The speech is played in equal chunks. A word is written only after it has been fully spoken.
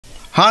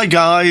Hi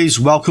guys,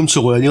 welcome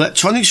to Learn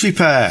Electronics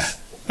Repair.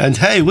 And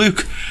hey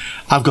look,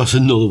 I've got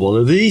another one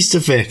of these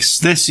to fix.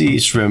 This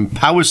is from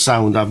Power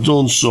Sound. I've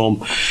done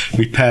some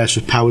repairs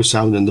for Power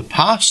Sound in the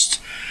past.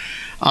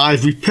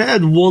 I've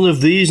repaired one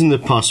of these in the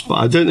past, but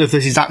I don't know if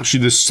this is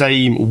actually the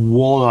same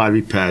one I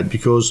repaired,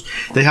 because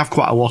they have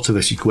quite a lot of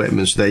this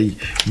equipment. They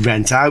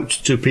rent out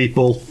to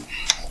people,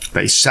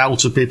 they sell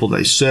to people,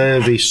 they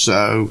service,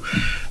 so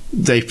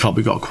they've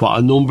probably got quite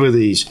a number of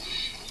these.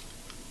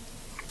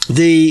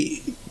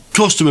 The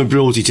customer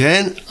brought it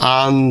in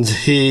and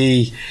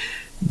he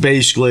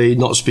basically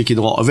not speaking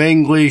a lot of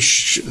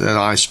English, and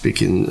I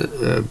speak in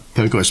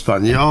poco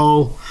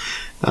Espanol,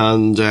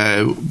 and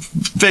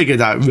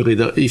figured out really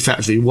that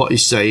effectively what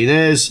he's saying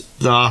is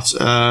that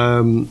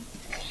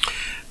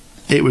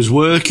it was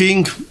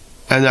working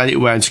and then it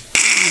went,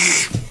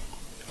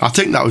 I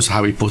think that was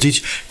how he put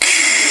it,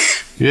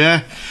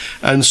 yeah,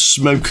 and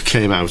smoke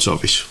came out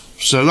of it.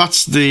 So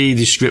that's the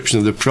description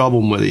of the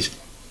problem with it.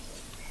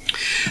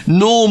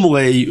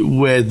 Normally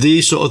with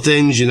these sort of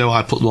things, you know,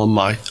 I put them on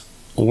my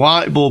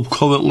light bulb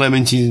current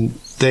limiting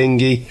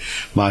thingy,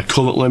 my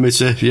current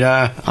limiter,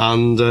 yeah,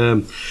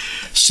 and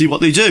see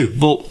what they do.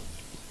 But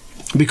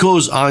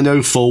because I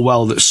know full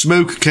well that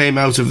smoke came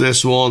out of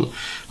this one,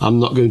 I'm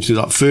not going to do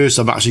that first.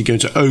 I'm actually going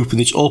to open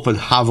it up and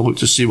have a look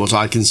to see what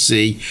I can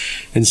see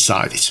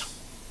inside it,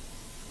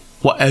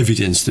 what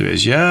evidence there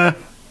is, yeah.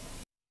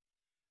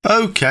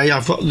 Okay,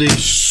 I've got the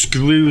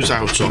screws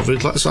out of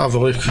it. Let's have a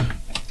look.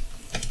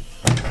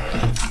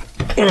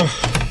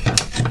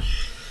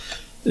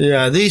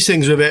 Yeah, these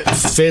things are a bit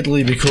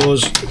fiddly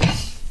because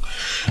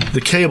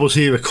the cables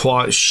here are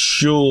quite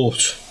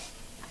short.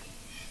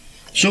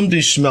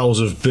 Somebody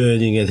smells of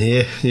burning in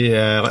here.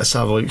 Yeah, let's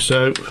have a look.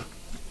 So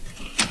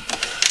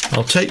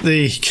I'll take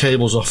the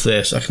cables off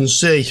this. I can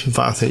see, in fact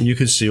I think you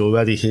can see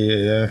already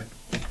here,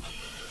 yeah,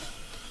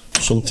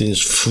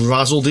 something's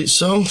frazzled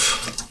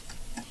itself.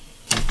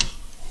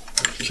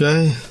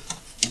 Okay.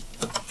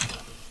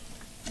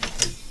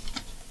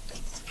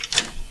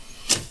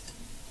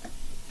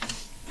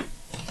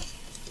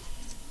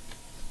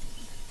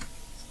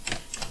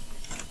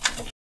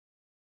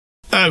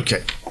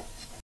 Okay,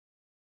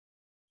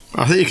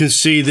 I think you can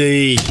see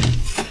the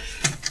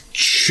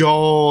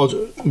charred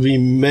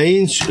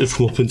remains have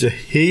come up into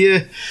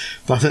here,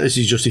 but I think this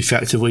is just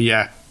effectively,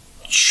 yeah,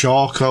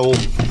 charcoal.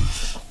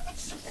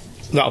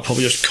 That'll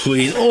probably just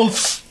clean up.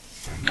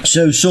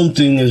 So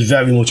something is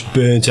very much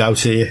burnt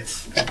out here.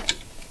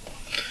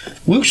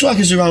 Looks like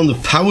it's around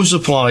the power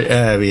supply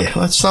area.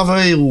 Let's have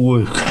a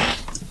look.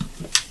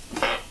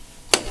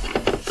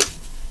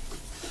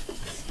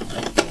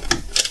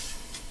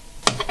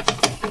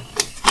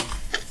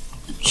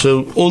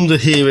 So under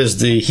here is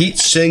the heat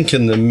sink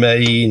and the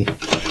main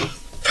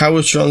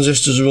power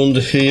transistors are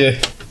under here.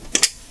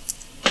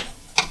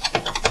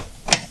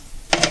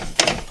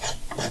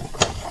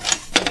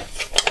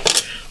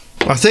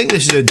 I think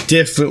this is a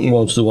different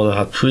one to the one I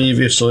had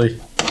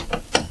previously.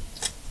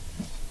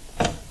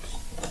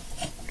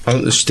 I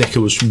think the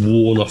sticker was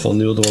worn off on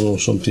the other one or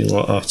something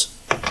like that.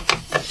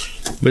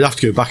 We'd have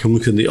to go back and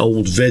look at the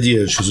old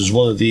videos because there's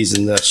one of these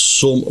in there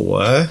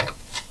somewhere.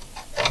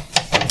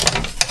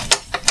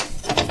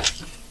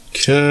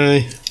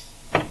 Okay,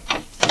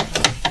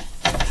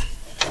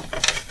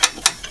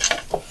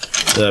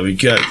 there we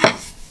go.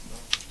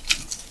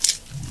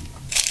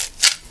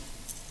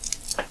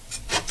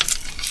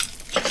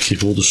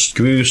 Keep all the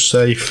screws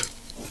safe.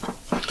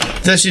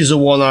 This is the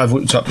one I've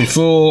looked at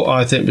before,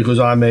 I think, because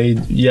I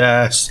made,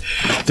 yes,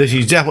 this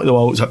is definitely the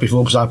one I looked at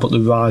before because I put the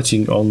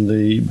writing on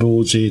the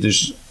boards here to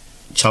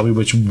tell me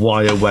which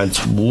wire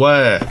went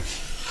where.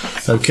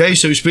 Okay,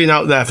 so it's been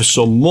out there for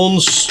some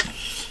months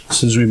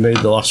since we made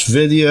the last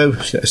video.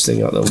 Let's get this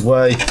thing out of the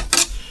way,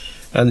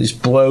 and it's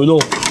blown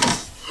up.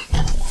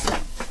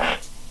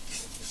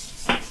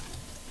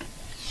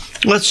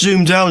 Let's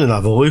zoom down and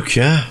have a look,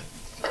 yeah.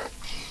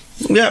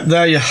 Yep,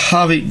 there you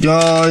have it,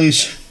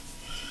 guys.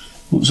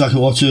 Looks like a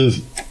lot of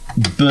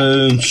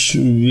burnt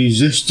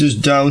resistors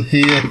down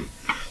here.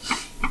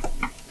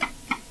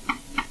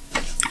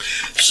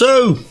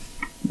 So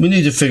we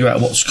need to figure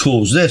out what's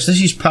caused this.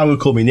 This is power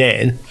coming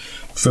in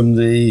from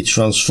the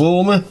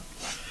transformer.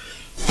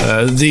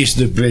 These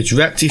are the bridge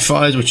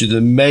rectifiers, which are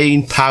the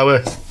main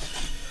power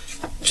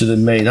to the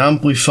main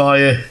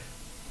amplifier.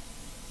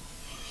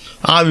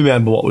 I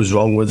remember what was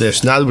wrong with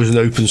this. Now there was an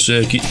open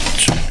circuit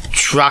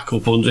track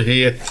up under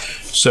here,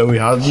 so we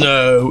had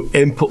no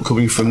input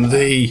coming from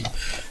the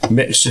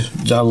mixer.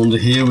 Down under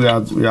here we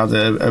had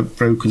a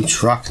broken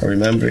track. I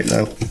remember it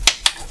now.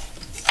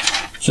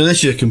 So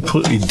this is a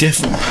completely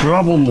different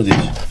problem with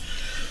it.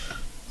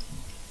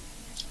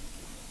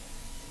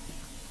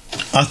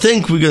 I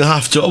think we're going to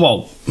have to,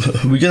 well,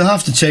 we're going to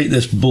have to take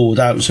this board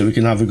out so we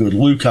can have a good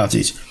look at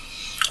it.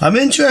 I'm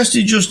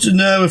interested just to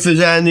know if there's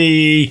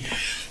any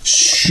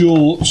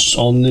shorts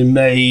on the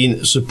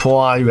main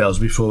supply rails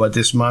before I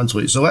dismantle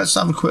it. So let's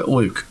have a quick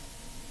look.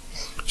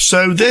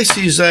 So this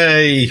is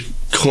a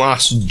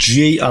Class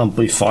G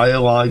amplifier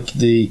like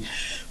the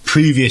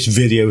previous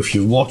video if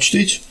you watched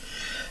it.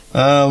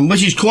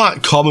 which is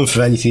quite common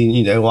for anything,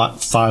 you know, like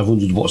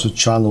 500 watts of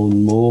channel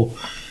and more.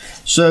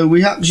 So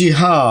we actually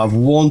have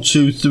 1,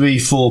 2, 3,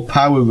 4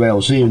 power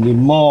rails here, and they're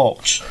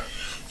marked.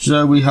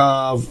 So we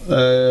have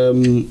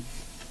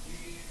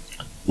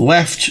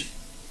left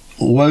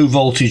low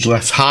voltage,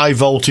 left high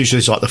voltage.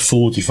 This is like the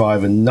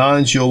 45 and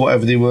 90 or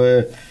whatever they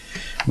were.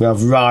 We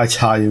have right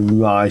high and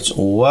right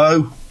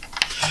low.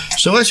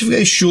 So let's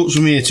get shorts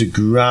from here to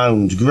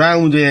ground.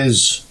 Ground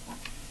is,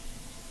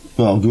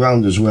 well,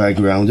 ground is where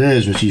ground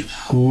is, which is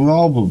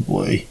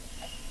probably,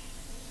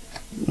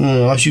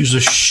 let's use the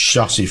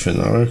chassis for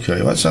now.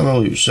 Okay, let's have a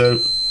look. So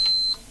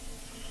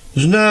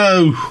there's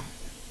no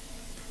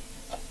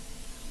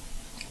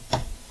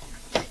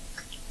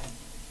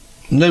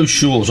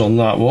shorts on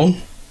that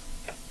one.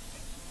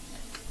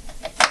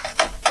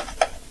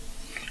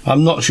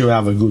 I'm not sure I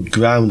have a good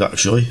ground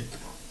actually.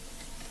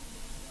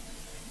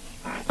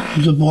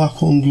 There's a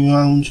black on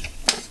ground.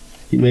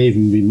 It may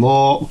even be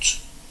marked.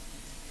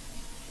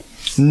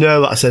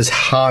 No, that says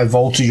high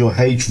voltage or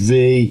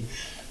HV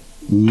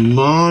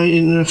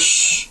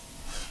minus.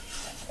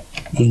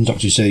 Doesn't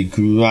actually say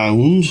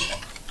ground.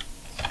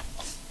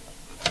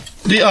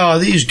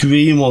 These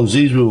green ones,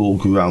 these were all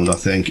ground, I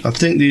think. I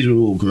think these were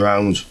all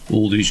ground,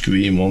 all these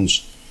green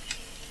ones.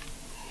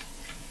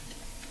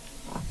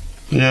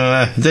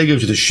 Yeah, they go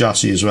to the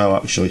chassis as well,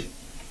 actually.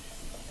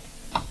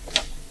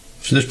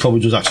 So this probably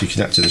does actually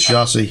connect to the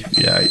chassis.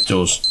 Yeah, it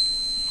does.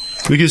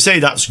 We can say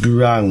that's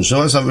ground. So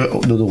let's have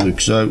another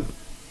look. So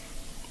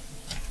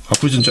I'll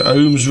put it into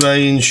ohms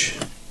range.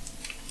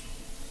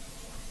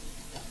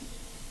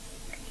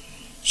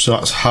 So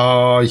that's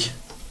high.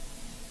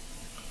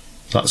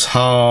 That's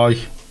high.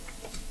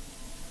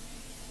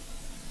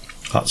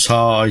 That's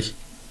high.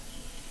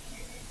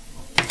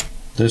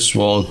 This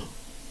one.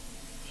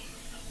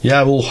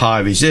 Yeah, all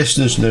high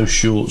resistance, no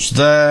shorts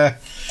there.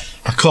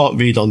 I can't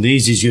read on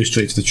these go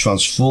straight to the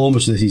transformer,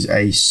 so this is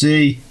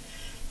AC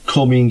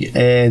coming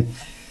in.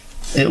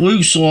 It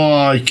looks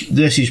like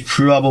this is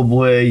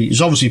probably, it's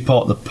obviously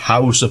part of the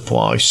power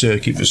supply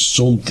circuit for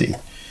something.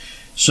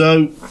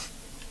 So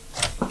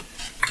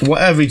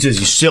whatever it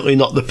is, it's certainly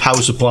not the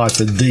power supply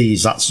for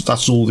these.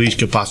 That's all these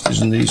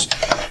capacitors and these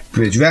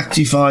bridge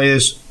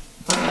rectifiers.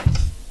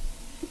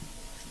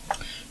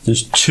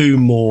 There's 2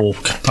 more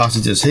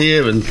capacitors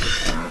here, and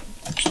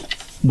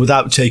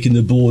without taking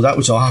the board out,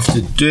 which I'll have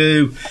to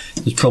do,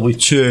 there's probably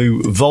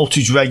 2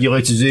 voltage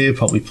regulators here,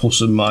 probably plus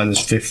and minus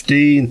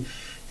 15.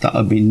 That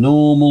would be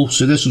normal.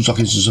 So this looks like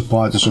it's a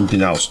supply to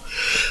something else.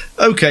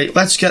 Okay,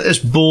 let's get this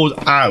board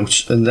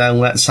out and then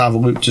let's have a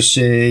look to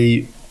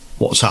see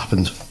what's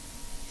happened.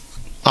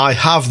 I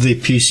have the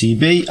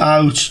PCB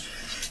out,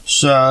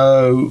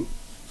 so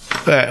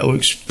it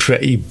looks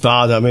pretty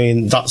bad. I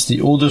mean, that's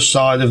the other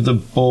side of the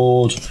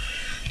board.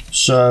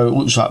 So it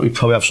looks like we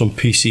probably have some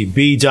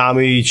PCB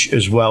damage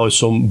as well as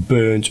some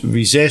burnt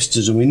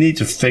resistors, and we need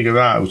to figure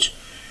out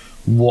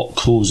what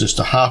caused this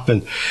to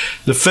happen.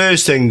 The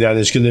first thing then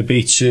is going to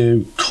be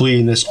to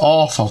clean this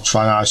off. I'll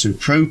try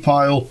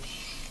isopropyl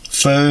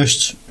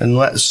first, and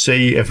let's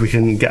see if we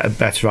can get a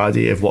better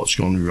idea of what's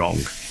gone wrong.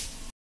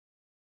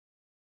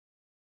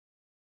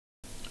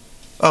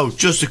 Oh,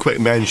 just a quick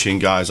mention,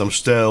 guys, I'm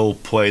still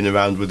playing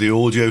around with the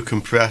audio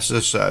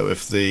compressor, so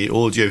if the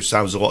audio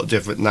sounds a lot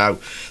different now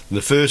than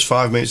the first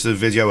 5 minutes of the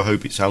video, I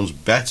hope it sounds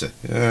better.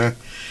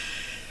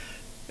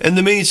 In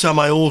the meantime,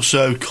 I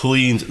also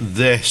cleaned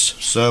this.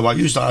 So I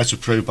used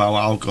isopropyl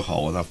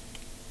alcohol, and I've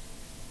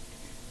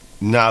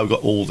now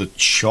got all the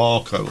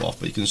charcoal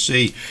off, but you can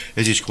see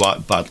it is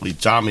quite badly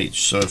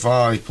damaged. So if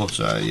I put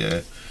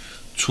a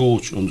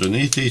torch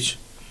underneath it,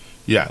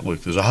 yeah,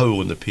 look, there's a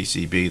hole in the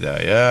PCB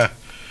there, yeah.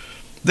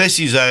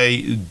 This is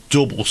a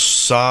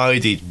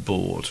double-sided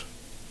board.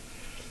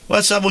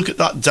 Let's have a look at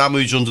that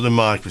damage under the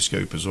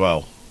microscope as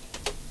well.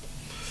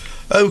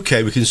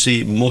 Okay, we can see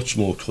it much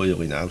more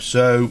clearly now.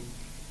 So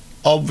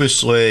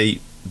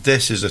obviously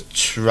this is a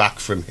track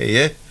from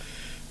here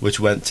which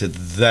went to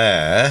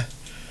there.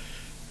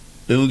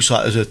 It looks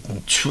like there's a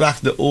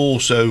track that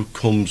also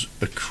comes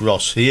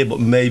across here,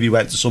 but maybe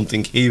went to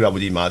something here, I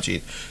would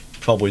imagine.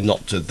 Probably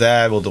not to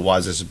there,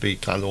 otherwise this would be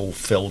kind of all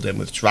filled in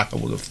with track, I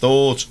would have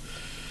thought.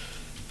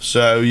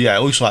 So yeah,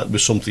 it looks like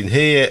there's something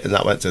here, and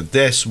that went to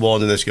this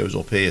one, and this goes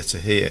up here to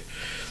here.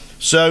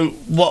 So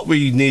what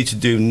we need to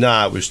do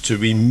now is to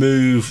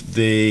remove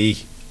the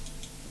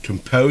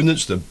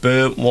components, the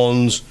burnt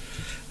ones,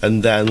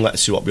 and then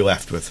let's see what we're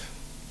left with.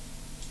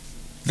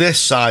 This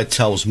side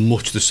tells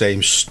much the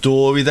same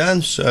story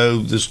then. So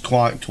there's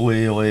quite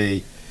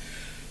clearly,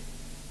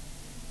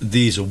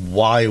 these are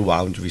wire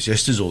wound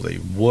resistors, or they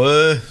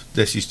were.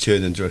 This is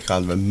turned into a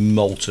kind of a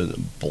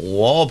molten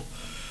blob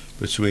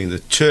between the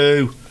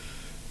two.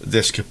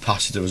 This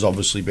capacitor has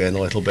obviously been a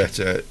little bit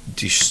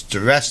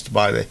distressed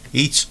by the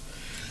heat,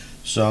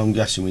 so I'm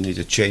guessing we need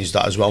to change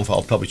that as well. In fact,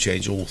 I'll probably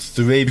change all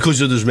 3 because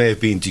the others may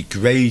have been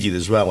degraded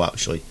as well,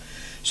 actually.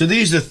 So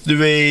these are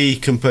 3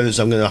 components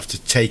I'm going to have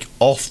to take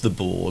off the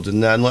board,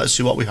 and then let's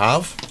see what we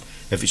have,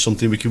 if it's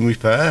something we can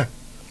repair.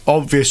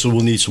 Obviously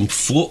we'll need some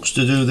flux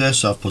to do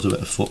this. I've put a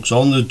bit of flux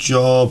on the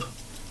job.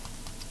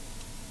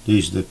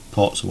 These are the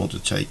parts I want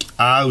to take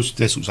out.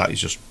 This looks like it's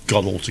just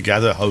gone all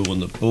together, hole on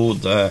the board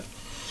there.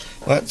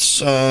 Let's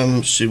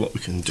see what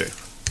we can do.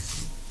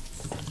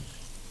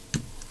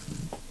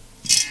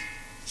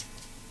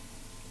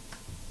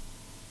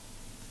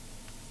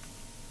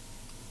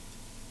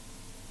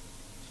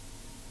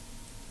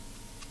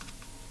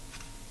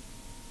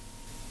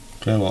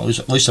 Okay, well,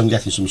 at least I'm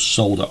getting some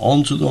solder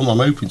onto them. I'm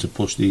hoping to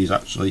push these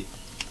actually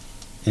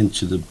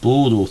into the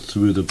board or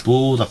through the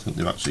board. I think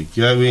they're actually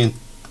going.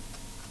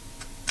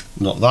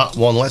 Not that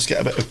one. Let's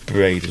get a bit of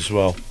braid as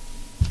well.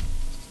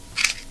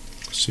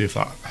 See if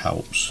that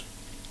helps.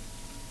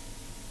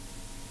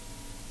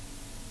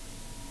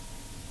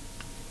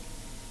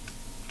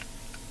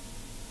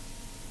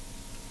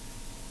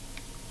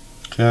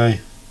 Okay.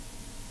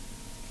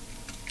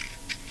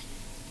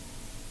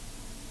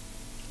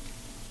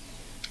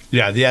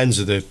 Yeah, the ends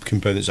of the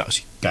components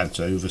actually bent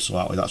over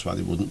slightly, that's why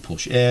they wouldn't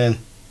push in.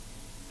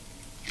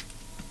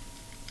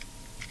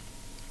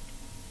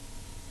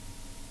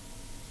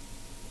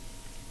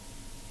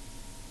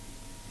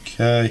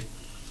 Okay,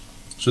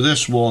 so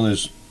this one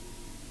is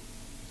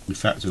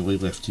effectively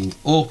lifting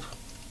up.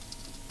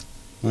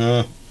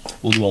 Other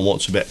one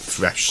wants a bit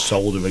fresh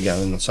solder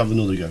again. Let's have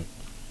another go.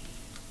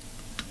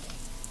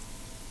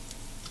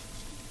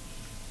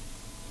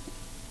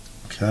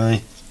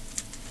 Okay.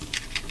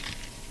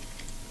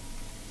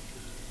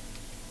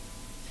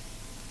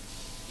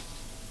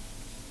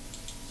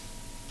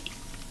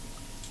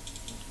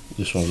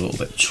 This one's a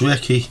little bit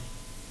tricky.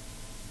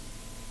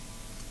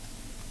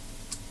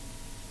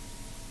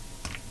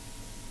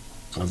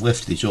 I've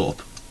lifted it up.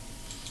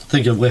 I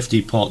think I've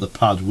lifted part of the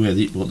pad with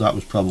it, but that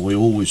was probably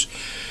always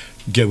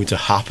going to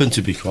happen,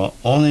 to be quite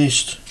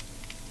honest.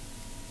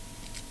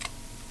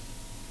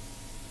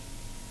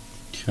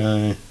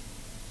 Okay.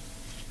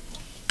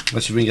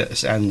 Let's see if we can get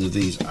this end of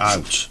these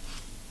out.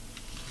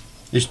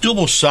 It's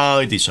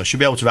double-sided, so I should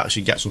be able to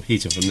actually get some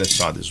heating from this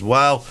side as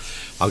well.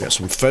 I'll get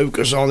some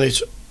focus on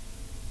it.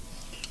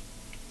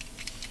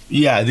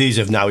 Yeah, these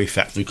have now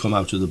effectively come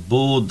out of the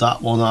board.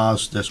 That one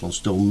has. This one's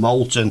still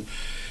molten.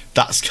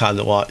 That's kind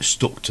of like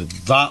stuck to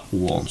that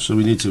one, so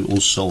we need to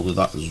unsolder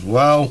that as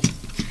well,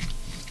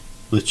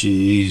 which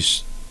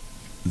is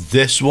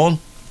this one.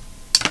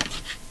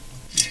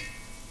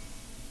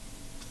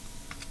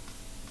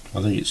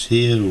 I think it's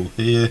here or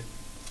here.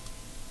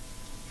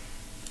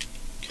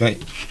 Okay.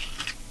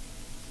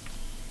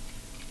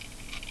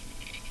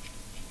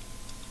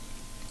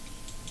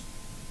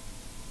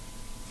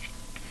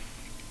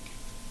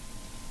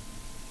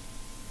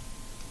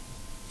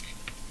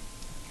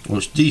 Well,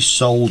 it's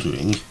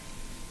desoldering.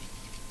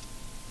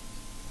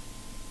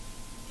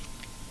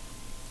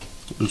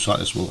 Looks like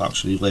this will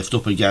actually lift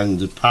up again.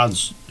 The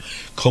pads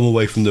come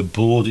away from the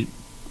board.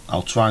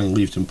 I'll try and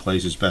leave it in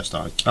place as best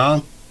I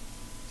can.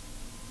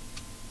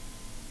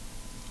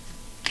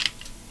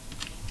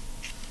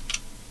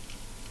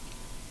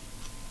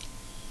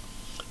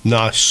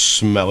 Nice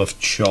smell of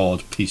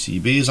charred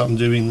PCB as I'm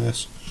doing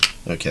this.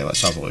 Okay,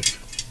 let's have a look.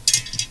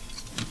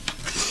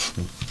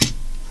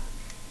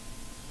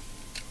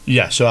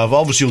 Yeah, so I've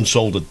obviously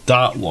unsoldered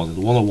that one.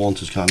 The one I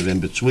want is kind of in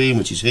between,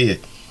 which is here.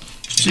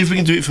 Let's see if we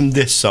can do it from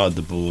this side of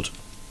the board.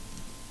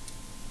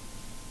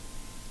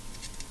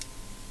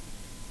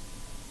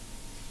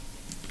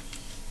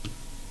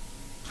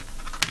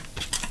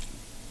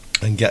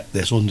 And get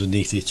this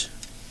underneath it.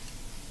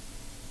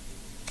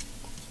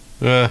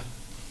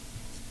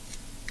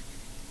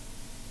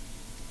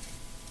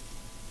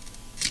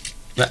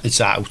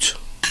 It's out.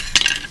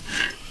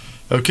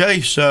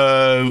 Okay,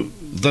 so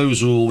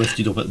those are all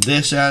lifted up at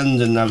this end,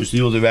 and now it's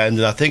the other end,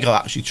 and I think I'll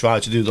actually try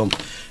to do them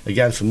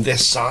again from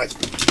this side.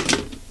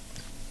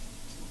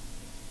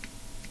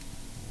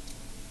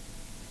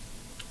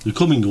 They're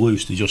coming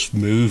loose, they're just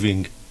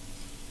moving.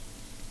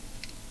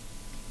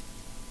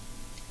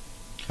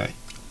 Okay.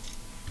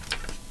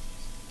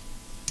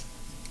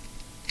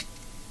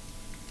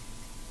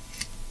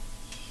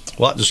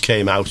 Well, that just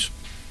came out.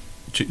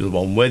 Took the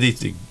one with it,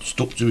 they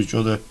stuck to each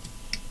other.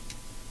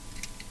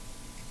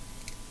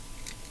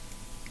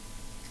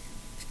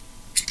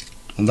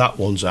 And that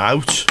one's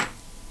out.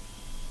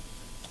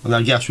 And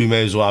I guess we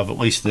may as well have at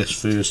least this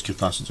first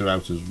capacitor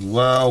out as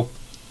well.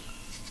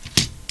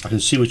 I can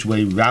see which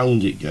way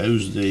round it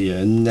goes.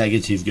 The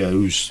negative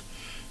goes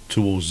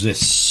towards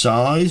this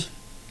side.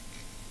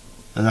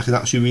 And I can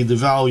actually read the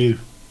value.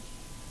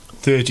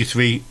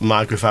 33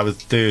 microfarad,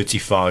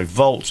 35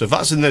 volts. So if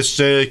that's in this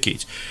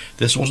circuit,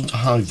 this wasn't a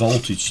high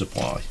voltage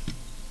supply.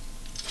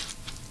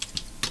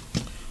 I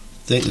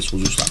think this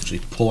will just actually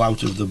pull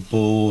out of the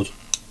board.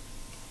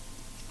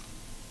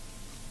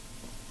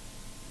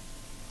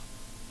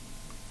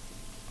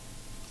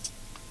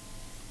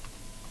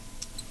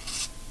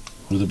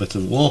 With a bit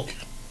of luck.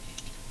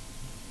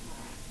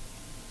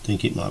 I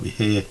think it might be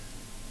here.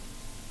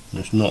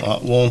 It's not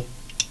that one.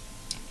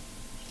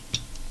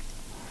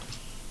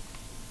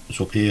 It's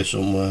up here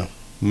somewhere,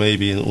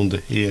 maybe under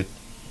here.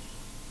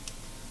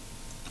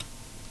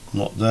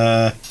 Not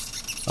there.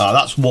 Ah,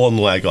 that's one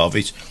leg of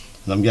it,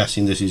 and I'm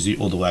guessing this is the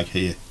other leg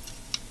here.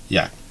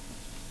 Yeah.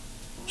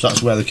 So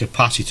that's where the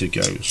capacitor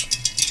goes.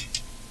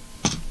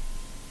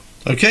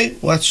 Okay,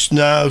 let's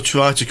now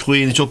try to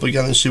clean it up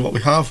again and see what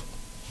we have.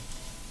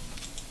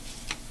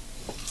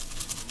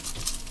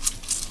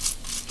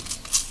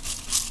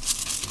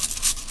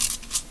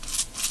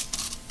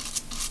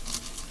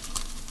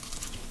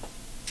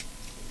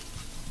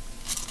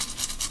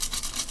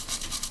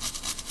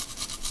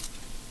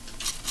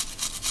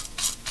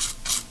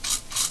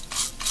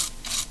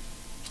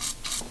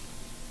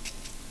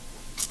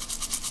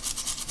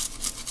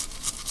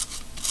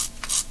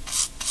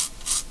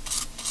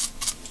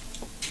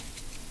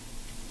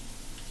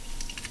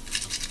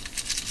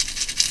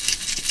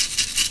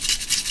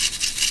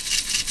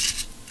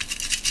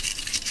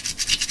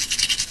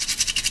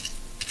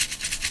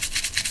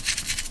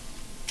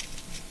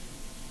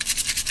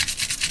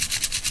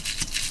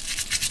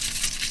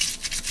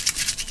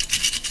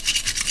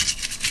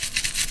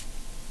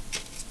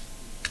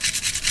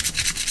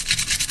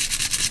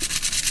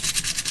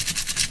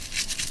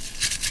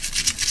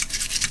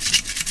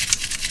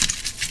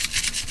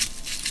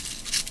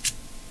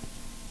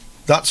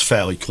 That's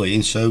fairly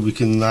clean, so we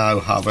can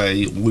now have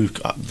a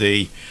look at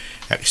the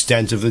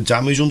extent of the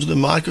damage under the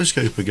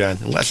microscope again,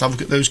 and let's have a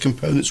look at those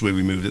components we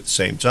removed at the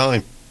same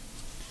time.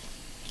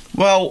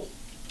 Well,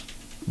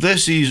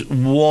 this is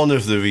one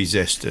of the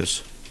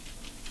resistors.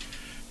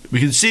 We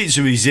can see it's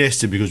a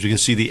resistor because we can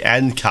see the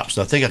end caps,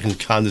 and I think I can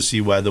kind of see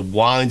where the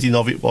winding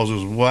of it was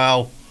as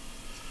well.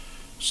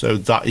 So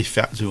that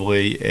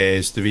effectively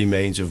is the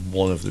remains of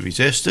one of the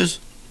resistors.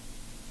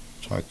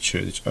 Try to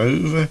turn it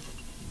over.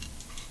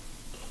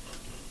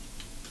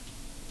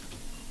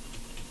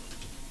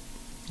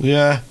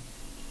 Yeah,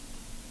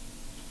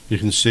 you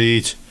can see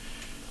it.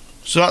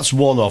 So that's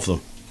one of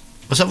them.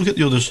 Let's have a look at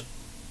the others.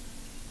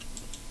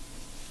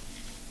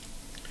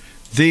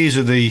 These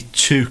are the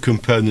two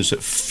components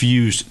that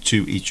fused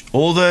to each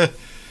other.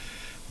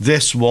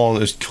 This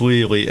one is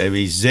clearly a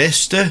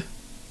resistor.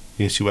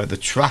 You can see where the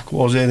track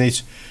was in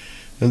it.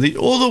 And the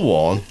other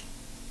one,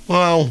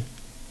 well,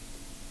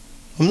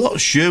 I'm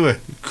not sure.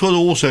 It could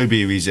also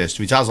be a resistor.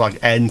 It has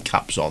like end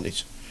caps on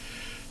it.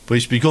 But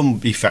it's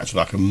become effectively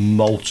like a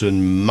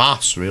molten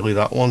mass, really,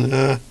 that one.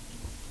 And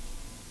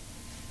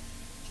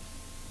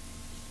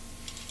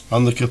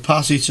the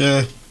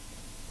capacitor,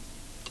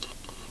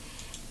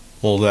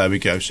 well, there we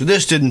go. So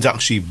this didn't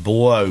actually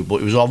blow,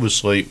 but it was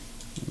obviously,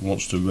 it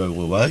wants to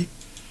roll away.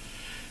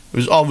 It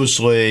was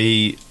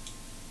obviously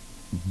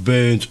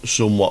burnt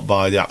somewhat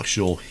by the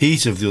actual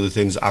heat of the other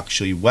things that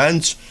actually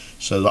went.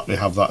 So that we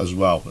have that as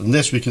well. And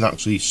this we can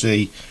actually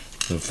see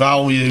the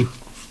value.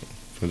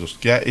 If I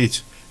just get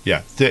it.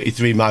 Yeah,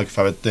 33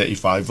 microfarad,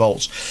 35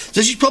 volts.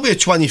 This is probably a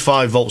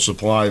 25 volt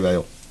supply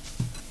rail.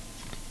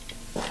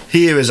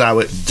 Here is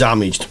our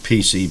damaged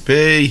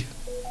PCB.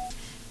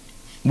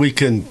 We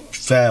can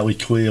fairly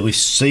clearly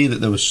see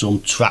that there were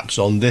some tracks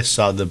on this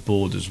side of the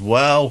board as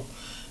well.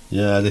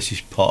 Yeah, this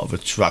is part of a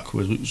track. It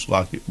looks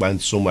like it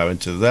went somewhere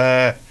into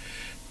there.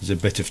 There's a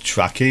bit of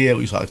track here. It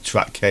looks like a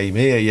track came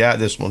here. Yeah,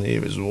 this one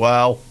here as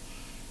well.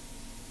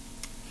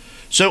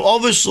 So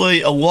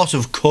obviously a lot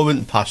of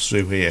current passed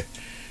through here.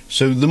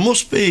 So there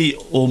must be,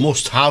 or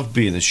must have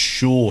been, a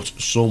short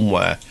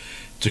somewhere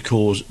to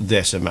cause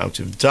this amount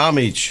of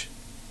damage.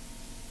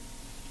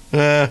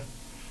 There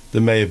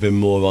may have been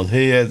more on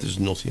here. There's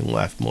nothing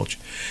left much.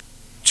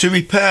 To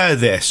repair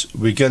this,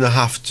 we're going to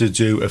have to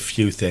do a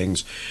few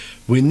things.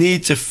 We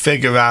need to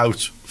figure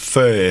out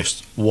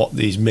first what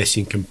these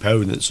missing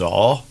components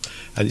are.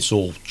 And it's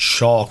all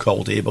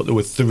charcoal here, but there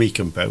were 3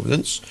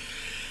 components.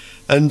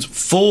 And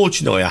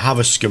fortunately, I have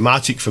a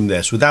schematic from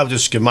this. Without a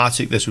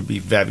schematic, this would be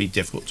very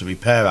difficult to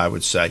repair, I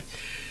would say.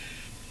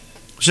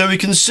 So we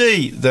can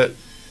see that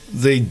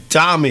the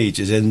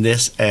damage is in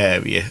this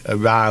area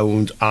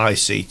around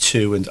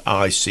IC2 and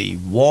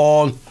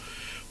IC1.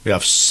 We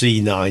have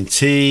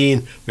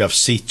C19, we have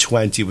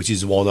C20, which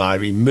is the one I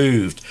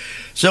removed.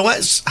 So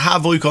let's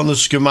have a look on the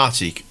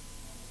schematic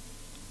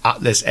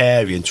at this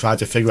area and try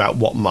to figure out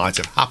what might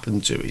have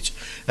happened to it.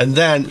 And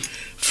then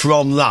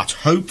from that,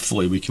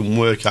 hopefully we can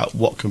work out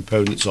what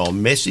components are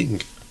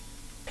missing.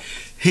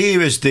 Here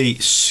is the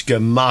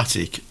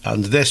schematic,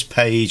 and this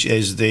page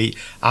is the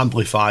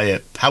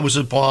amplifier power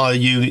supply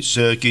unit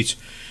circuit,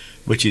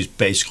 which is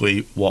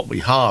basically what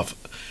we have.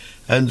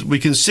 And we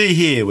can see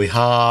here we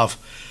have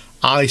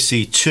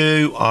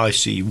IC2,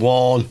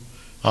 IC1,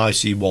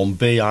 IC1B,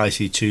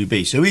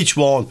 IC2B. So each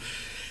one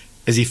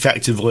is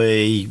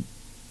effectively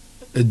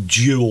a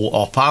dual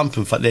op amp.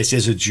 In fact, this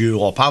is a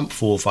dual op amp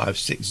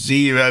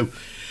 4560,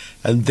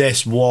 and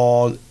this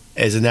one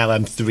is an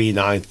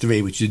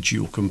LM393, which is a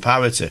dual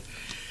comparator.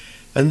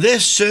 And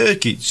this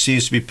circuit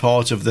seems to be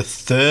part of the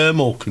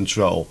thermal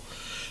control.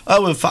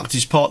 Oh, in fact,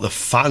 it's part of the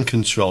fan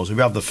control. So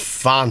we have the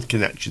fan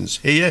connections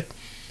here.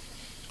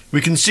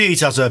 We can see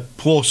it has a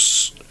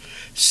plus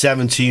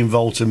 17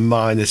 volt and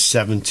minus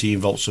 17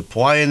 volt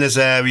supply in this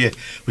area,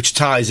 which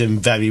ties in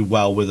very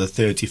well with a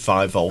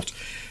 35 volt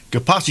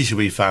capacitor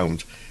we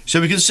found.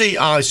 So we can see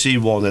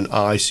IC1 and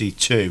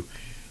IC2.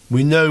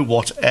 We know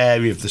what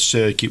area of the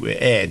circuit we're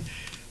in.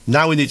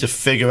 Now we need to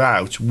figure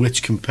out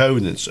which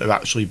components are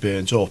actually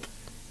burnt up.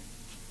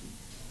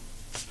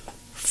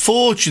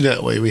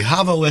 Fortunately, we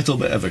have a little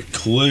bit of a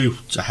clue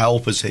to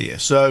help us here.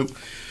 So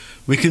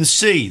we can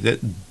see that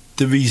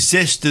the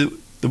resistor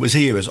that was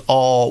here is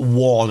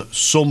R1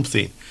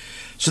 something.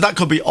 So that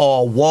could be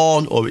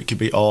R1 or it could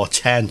be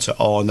R10 to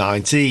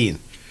R19.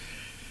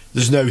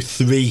 There's no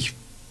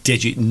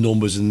 3-digit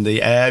numbers in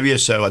the area,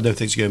 so I don't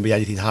think it's going to be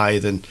anything higher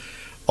than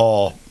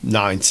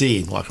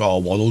R19, like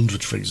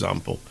R100 for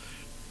example.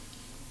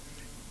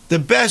 The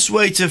best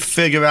way to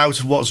figure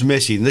out what's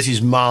missing, this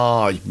is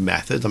my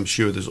method, I'm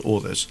sure there's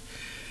others,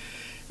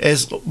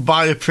 is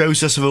by a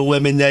process of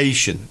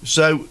elimination.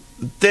 So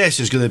this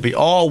is going to be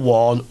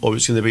R1 or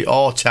it's going to be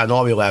R10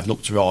 or 11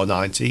 up to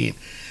R19.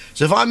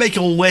 So if I make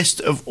a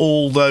list of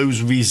all those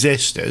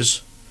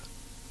resistors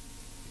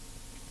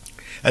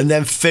and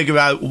then figure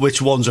out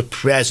which ones are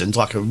present,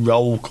 like a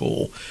roll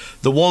call,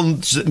 the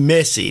ones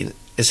missing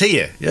is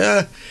here,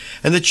 yeah?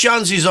 And the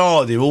chances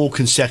are they're all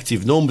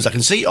consecutive numbers. I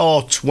can see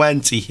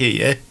R20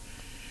 here.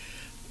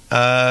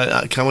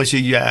 Can we see?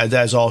 Yeah,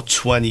 there's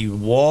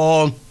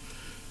R21.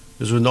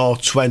 There's an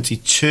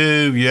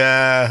R22,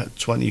 yeah,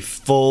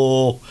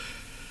 24.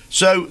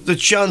 So the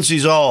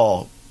chances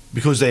are,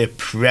 because they are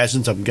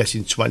present, I'm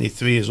guessing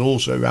 23 is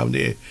also around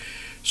here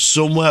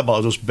somewhere, but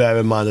I'll just bear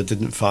in mind I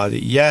didn't find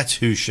it yet.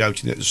 Who's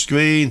shouting at the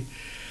screen?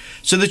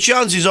 So the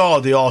chances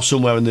are they are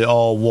somewhere in the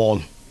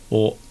R1,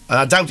 and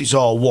I doubt it's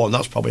R1,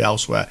 that's probably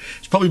elsewhere.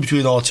 It's probably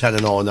between R10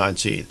 and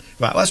R19.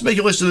 Right, let's make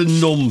a list of the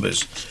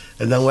numbers,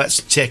 and then let's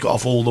tick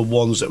off all the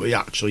ones that we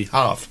actually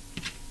have.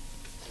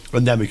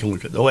 And then we can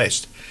look at the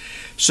list.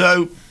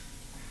 So,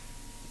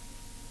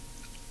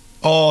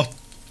 what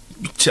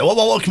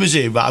can we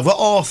see? Right, I've got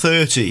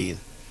R13.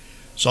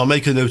 So I'll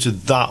make a note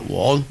of that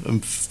one,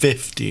 and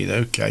 15,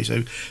 okay.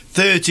 So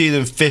 13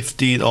 and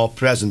 15 are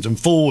present, and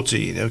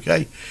 14,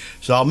 okay.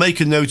 So I'll make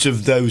a note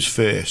of those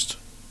first.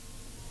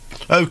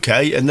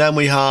 Okay, and then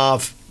we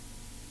have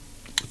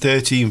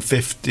 13,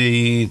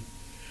 15,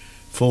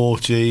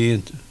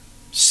 14,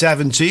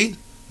 17.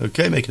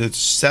 Okay, making it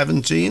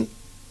 17.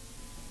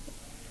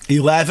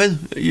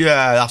 11.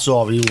 Yeah, that's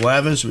all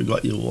 11. So we've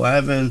got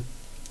 11.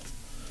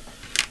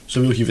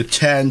 So we're looking for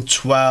 10,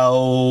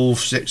 12,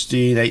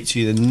 16,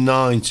 18, and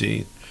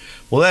 19.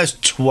 Well, there's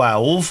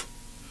 12.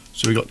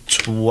 So we've got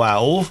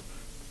 12.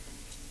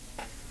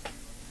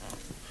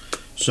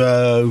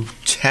 So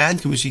 10.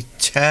 Can we see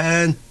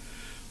 10?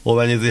 Or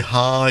any of the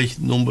high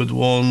numbered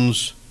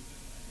ones?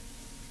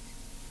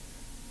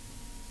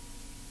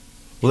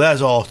 Well,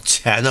 there's our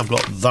 10. I've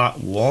got that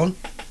one.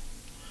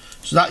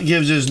 So that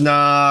gives us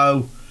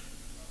now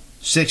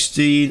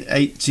 16,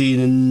 18,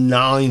 and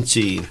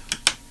 19.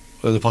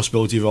 And the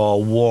possibility of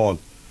R1.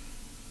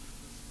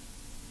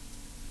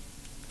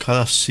 Can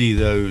I see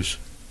those?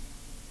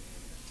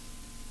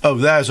 Oh,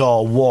 there's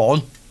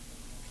R1.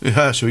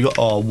 Yeah, so we got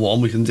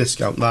R1. We can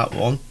discount that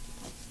one.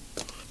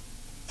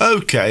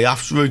 Okay,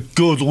 after a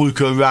good look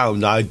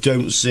around, I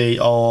don't see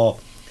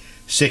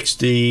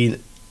R16,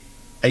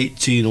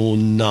 18 or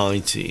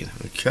 19.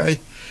 Okay,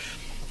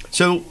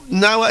 so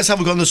now let's have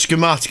a look on the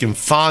schematic and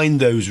find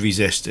those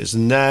resistors,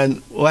 and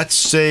then let's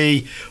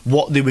see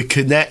what they would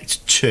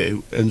connect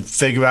to and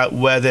figure out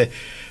whether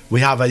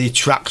we have any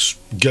tracks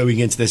going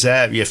into this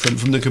area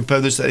from the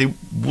components that they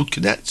would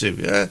connect to.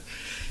 Yeah,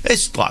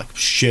 it's like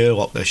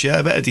Sherlock this, yeah,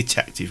 a bit of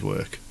detective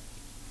work.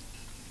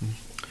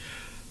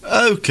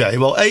 Okay,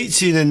 well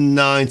 18 and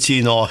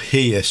 19 are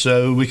here,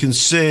 so we can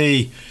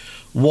see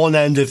one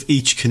end of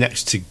each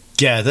connects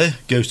together,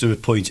 goes to a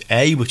point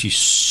A, which is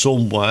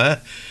somewhere,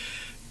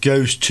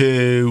 goes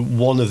to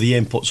one of the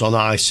inputs on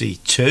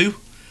IC2,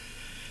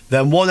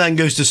 then one end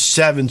goes to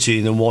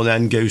 17 and one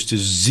end goes to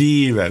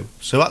 0,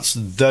 so that's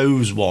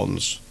those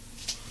ones.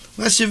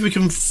 Let's see if we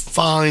can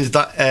find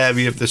that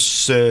area of the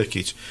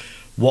circuit,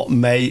 what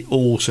may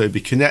also be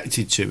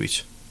connected to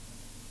it.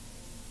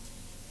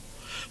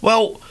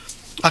 Well,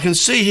 I can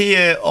see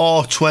here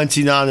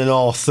R29 and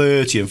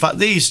R30. In fact,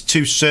 these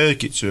two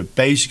circuits are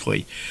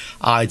basically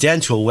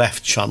identical,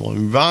 left channel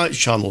and right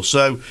channel.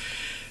 So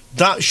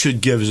that should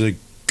give us a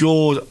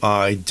good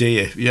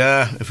idea.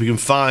 Yeah, if we can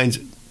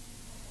find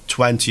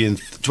 29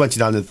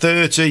 and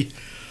 30,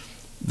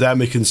 then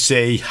we can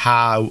see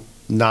how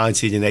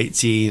 19 and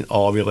 18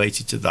 are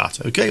related to that.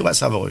 Okay,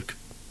 let's have a look.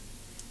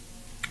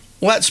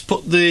 Let's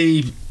put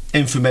the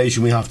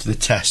information we have to the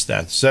test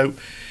then. So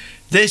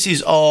this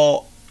is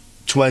our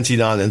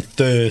 29 and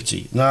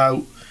 30.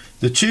 Now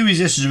the two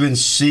resistors are in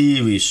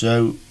series,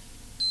 so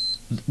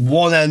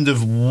one end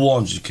of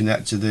one should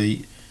connect to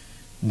the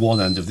one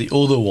end of the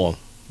other one,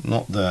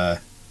 not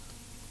there.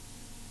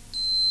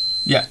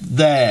 Yeah,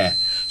 there.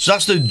 So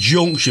that's the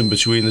junction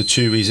between the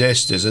two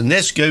resistors, and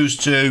this goes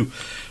to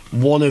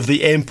one of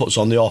the inputs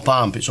on the op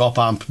amp. It's op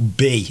amp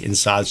B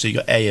inside, so you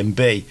got A and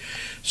B.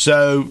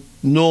 So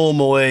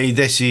normally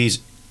this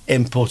is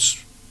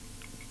inputs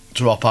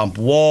to op amp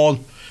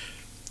 1,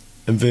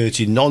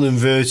 inverting,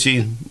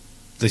 non-inverting,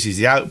 this is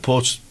the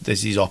output,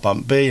 this is op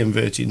amp B,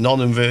 inverting,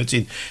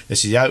 non-inverting,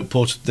 this is the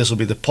output, this will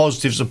be the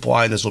positive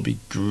supply, and this will be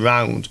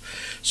ground.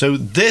 So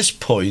this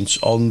point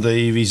on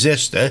the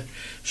resistor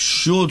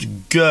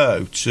should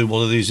go to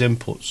one of these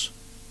inputs.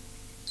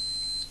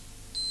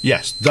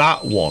 Yes,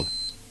 that one.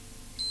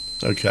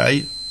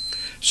 Okay,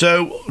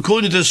 so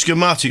according to the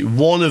schematic,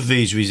 one of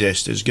these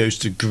resistors goes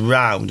to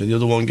ground and the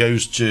other one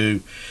goes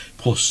to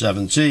plus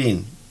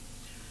 17.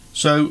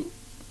 So,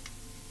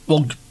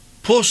 well,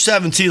 plus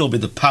 17 will be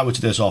the power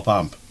to this op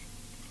amp,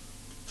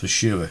 for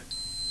sure.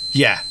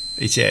 Yeah,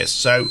 it is.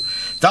 So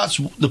that's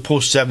the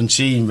plus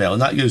 17 rail,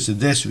 and that goes to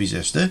this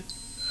resistor.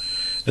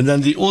 And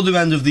then the other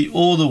end of the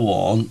other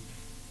one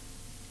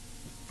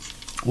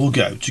will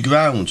go to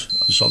ground.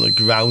 Just on the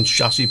ground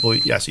chassis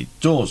point, yes it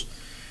does.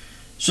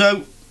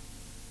 So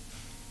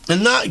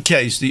in that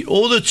case, the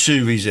other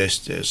two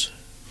resistors,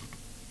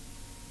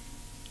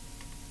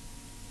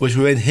 which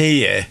were in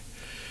here,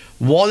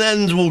 one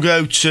end will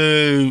go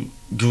to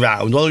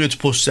ground, one will go to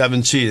plus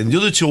 17, and the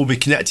other two will be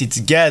connected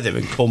together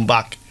and come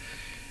back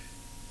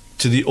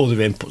to the other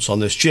inputs on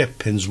this chip,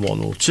 pins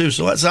 1 or 2.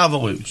 So let's have a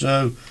look.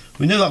 So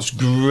we know that's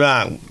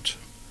ground.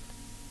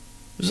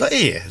 Is that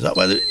here? Is that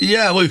where the,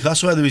 yeah, look,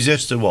 that's where the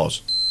resistor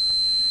was.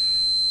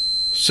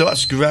 So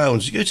that's ground.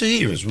 Does it go to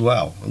here as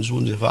well? I'm just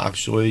wondering if that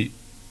actually...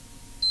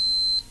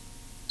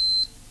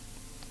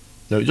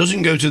 No, it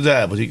doesn't go to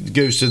there, but it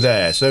goes to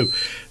there. So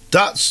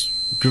that's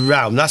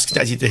ground. That's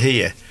connected to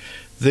here.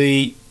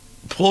 The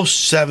plus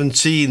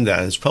 17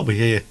 then is probably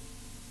here.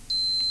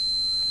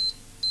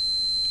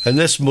 And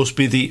this must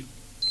be the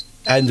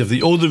end of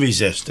the other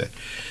resistor.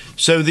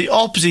 So the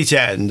opposite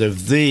end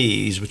of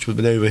these, which would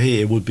have been over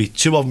here, would be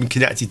two of them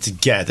connected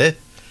together.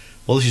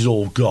 Well, this is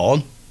all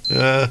gone.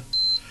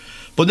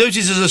 But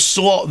notice there's a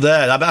slot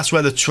there. That's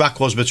where the track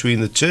was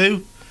between the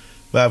two,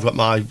 where I've got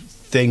my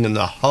thing and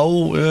the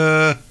hole.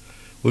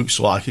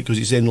 Looks like it because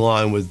it's in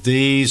line with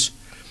these.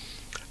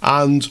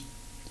 And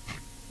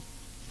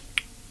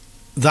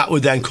that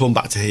would then come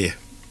back to here,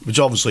 which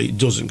obviously it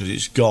doesn't because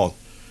it's gone.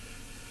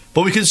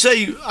 But we can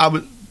say,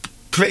 I'm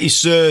pretty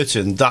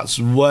certain that's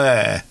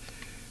where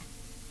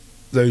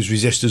those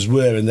resistors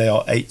were, and they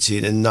are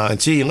 18 and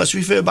 19. Let's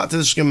refer back to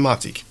the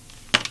schematic.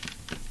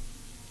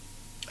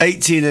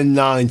 18 and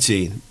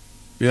 19.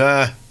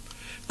 Yeah.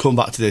 Come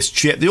back to this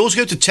chip. They also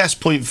go to test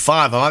point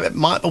 5. I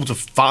might be able to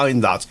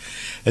find that.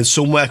 And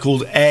somewhere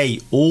called A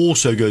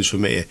also goes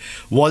from here.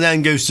 One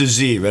end goes to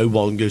 0,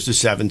 one goes to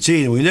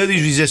 17. And we know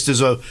these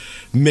resistors are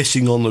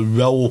missing on the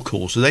roll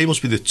call, so they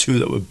must be the two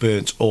that were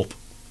burnt up.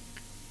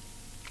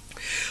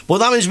 Well,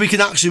 that means we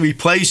can actually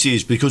replace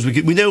these because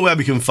we know where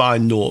we can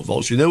find 0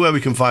 volts. We know where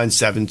we can find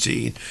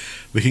 17.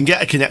 We can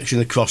get a connection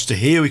across to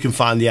here. We can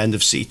find the end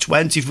of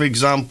C20, for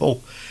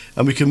example,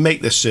 and we can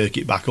make this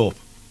circuit back up.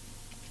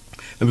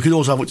 And we can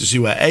also have a look to see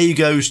where A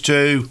goes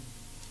to.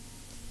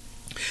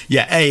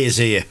 Yeah, A is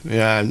here.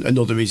 Yeah,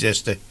 another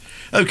resistor.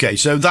 Okay,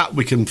 so that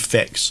we can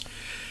fix.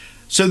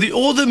 So the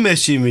other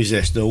missing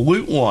resistor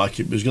looked like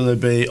it was going to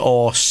be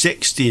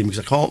R16 because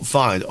I can't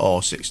find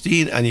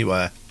R16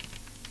 anywhere.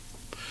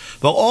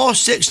 Well,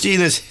 R16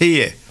 is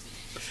here.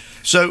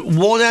 So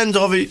one end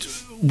of it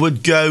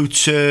would go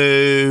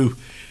to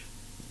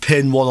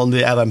pin 1 on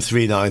the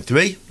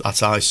LM393.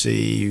 That's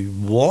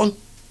IC1.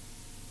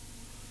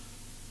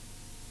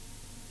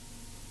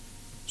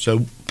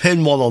 So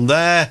pin 1 on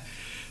there.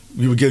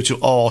 We would go to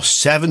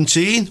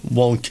R17,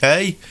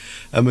 1K,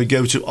 and we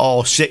go to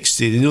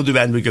R60. The other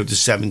end we go to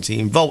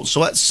 17 volts.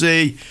 So let's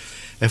see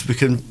if we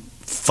can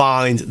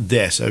find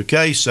this.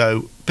 Okay,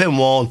 so pin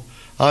 1,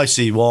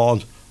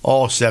 IC1,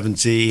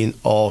 R17,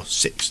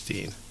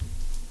 R16.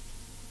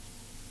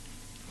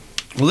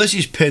 Well, this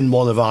is pin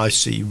 1 of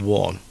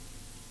IC1.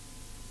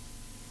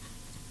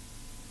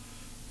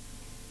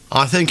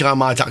 I think I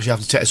might actually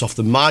have to take this off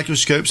the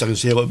microscope so I can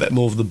see a little bit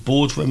more of the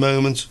board for a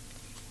moment.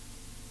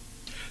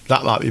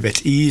 That might be a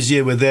bit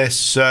easier with this.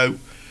 So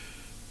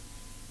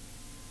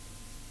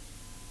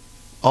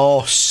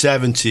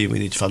R17 we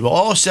need to find. Well,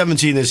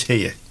 R17 is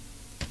here.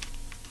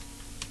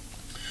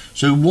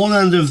 So one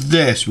end of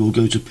this will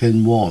go to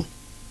pin 1.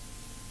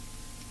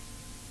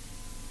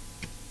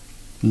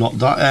 Not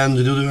that end,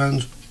 the other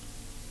end.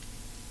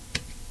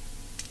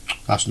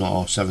 That's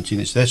not R17,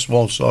 it's this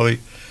one, sorry.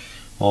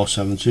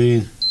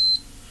 R17.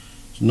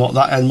 So not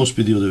that end, must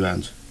be the other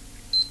end.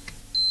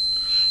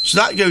 So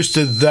that goes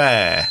to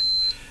there.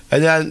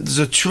 And then there's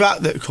a track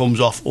that comes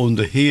off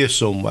under here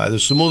somewhere.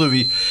 There's some other,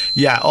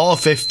 yeah,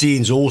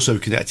 R15's also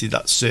connected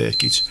that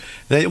circuit.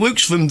 And then it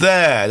looks from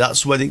there,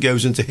 that's when it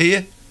goes into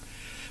here.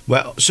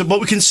 Well, so,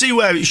 but we can see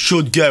where it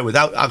should go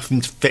without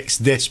having to fix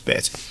this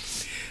bit.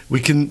 We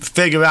can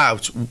figure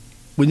out,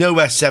 we know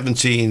where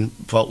 17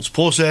 volts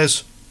plus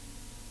is.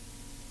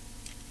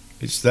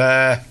 It's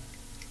there.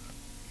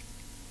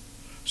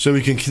 So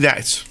we can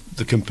connect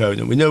the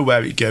component. We know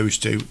where it goes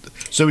to.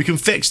 So we can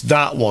fix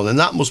that one, and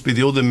that must be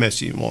the other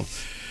missing one.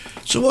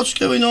 So what's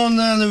going on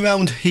then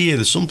around here?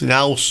 There's something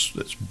else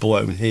that's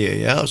blown here,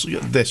 yeah? Let's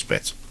look at this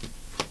bit.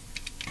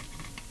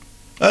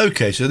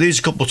 Okay, so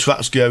these couple of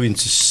tracks go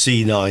into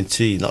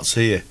C19, that's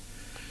here.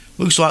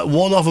 Looks like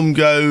one of them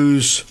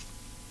goes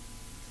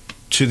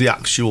to the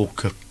actual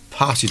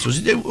capacitor.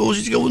 Or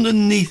does it go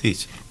underneath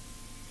it?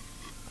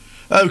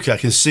 Okay, I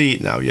can see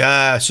it now.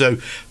 Yeah, so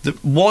the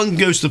one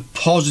goes to the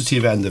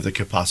positive end of the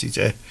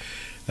capacitor,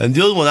 and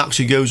the other one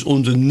actually goes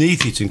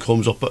underneath it and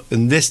comes up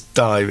in this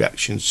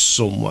direction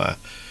somewhere.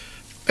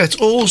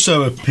 It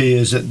also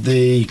appears that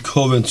the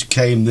current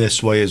came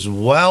this way as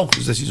well,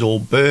 because this is all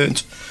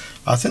burnt.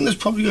 I think this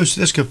probably goes to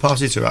this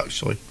capacitor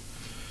actually.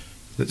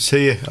 That's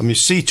here. I mean,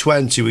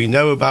 C20 we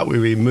know about, we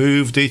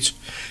removed it.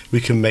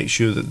 We can make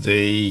sure that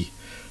the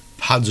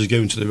pads are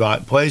going to the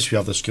right place. We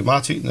have the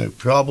schematic, no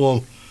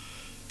problem.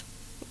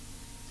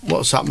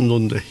 What's happened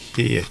under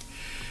here?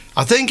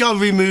 I think I'll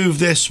remove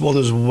this one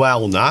as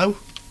well now,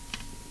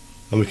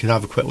 and we can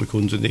have a quick look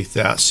underneath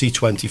there.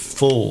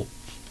 C24.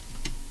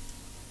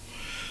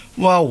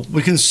 Well,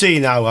 we can see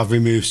now I've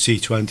removed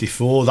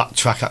C24. That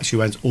track actually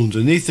went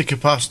underneath the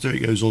capacitor. It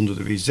goes under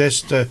the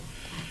resistor.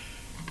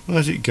 Where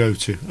does it go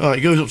to? Oh,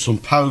 it goes up some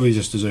power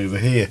resistors over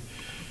here.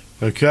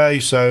 Okay,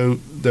 so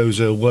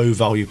those are low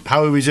value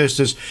power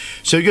resistors.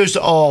 So it goes to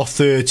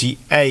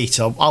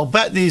R38. I'll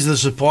bet these are the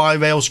supply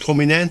rails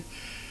coming in.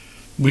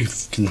 We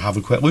can have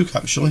a quick look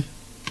actually.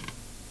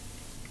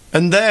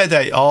 And there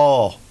they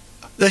are.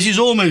 This is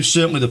almost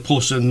certainly the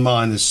plus and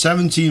minus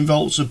 17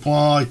 volt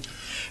supply,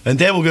 and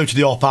they will go to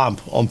the op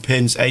amp on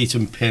pins 8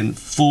 and pin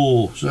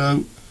 4.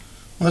 So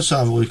let's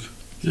have a look.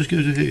 Just go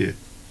to here.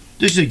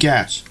 This is a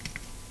guess.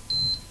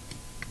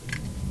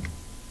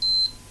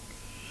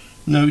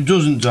 No, it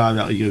doesn't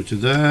directly go to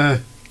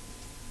there.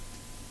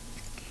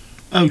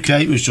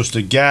 Okay, it was just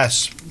a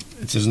guess.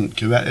 It isn't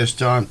correct this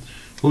time.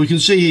 But we can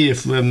see here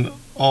from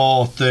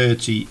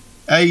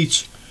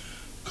R38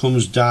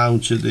 comes down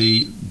to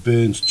the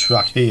burnt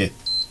track here.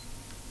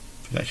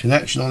 Get a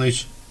connection on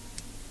it.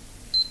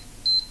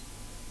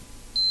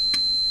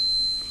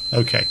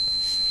 Okay,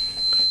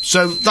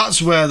 so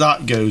that's where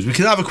that goes. We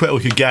can have a quick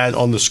look again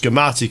on the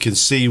schematic and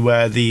see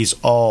where these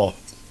are.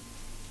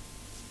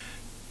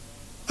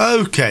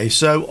 Okay,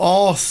 so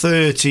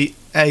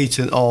R38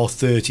 and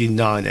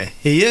R39 are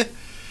here,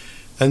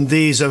 and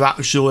these are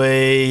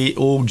actually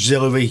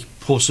auxiliary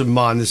plus and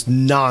minus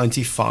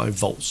 95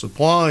 volt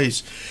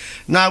supplies.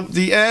 Now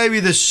the area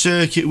of the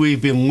circuit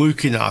we've been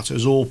looking at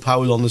is all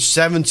powered on the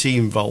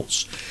 17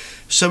 volts,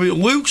 so it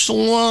looks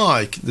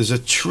like there's a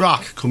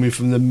track coming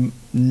from the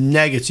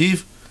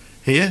negative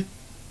here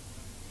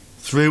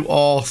through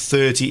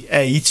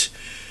R38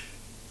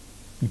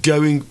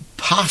 going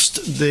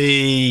past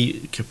the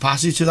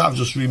capacitor that I've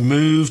just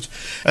removed,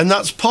 and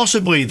that's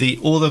possibly the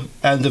other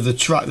end of the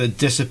track that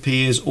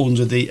disappears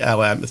under the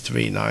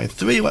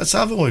LM393. Let's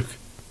have a look.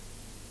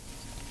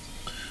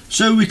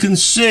 So we can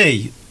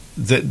see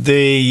that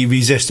the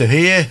resistor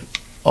here,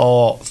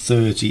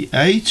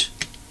 R38,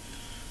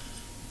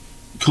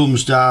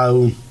 comes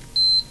down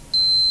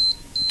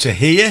to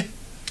here,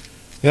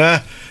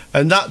 yeah,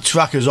 and that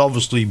track is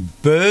obviously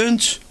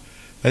burnt,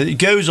 and it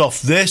goes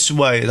off this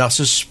way, and I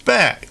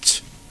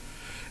suspect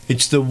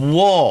it's the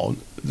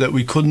one that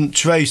we couldn't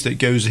trace that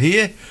goes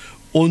here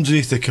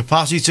underneath the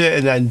capacitor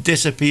and then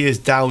disappears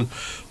down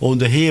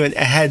under here and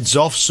heads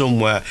off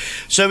somewhere.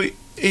 So it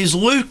is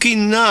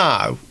looking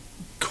now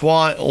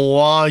quite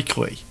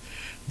likely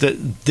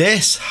that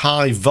this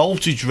high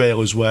voltage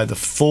rail is where the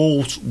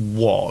fault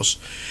was,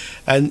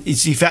 and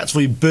it's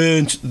effectively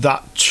burnt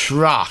that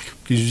track,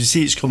 because you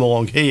see it's come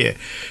along here,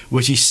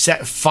 which is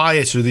set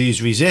fire to these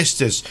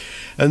resistors.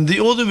 And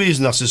the other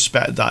reason I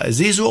suspect that is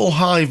these are all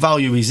high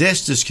value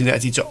resistors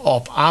connected to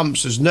op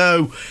amps. There's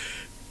no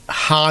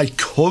high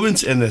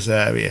current in this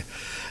area.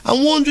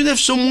 I'm wondering if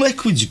some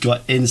liquids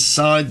got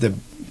inside the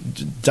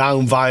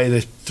down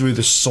through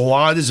the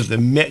sliders of the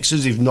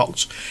mixers. They've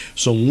knocked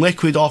some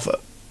liquid off,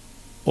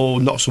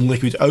 or knocked some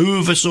liquid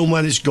over somewhere,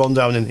 and it's gone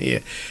down in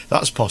here.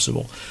 That's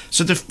possible.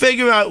 So to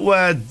figure out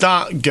where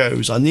that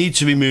goes, I need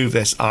to remove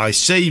this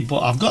IC,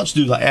 but I've got to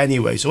do that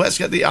anyway. So let's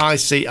get the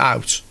IC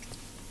out.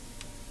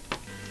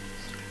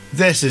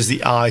 This is the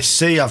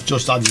IC. I've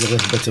just added a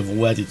little bit of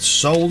leaded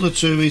solder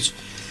to it.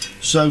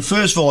 So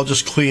first of all, I'll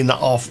just clean that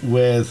off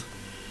with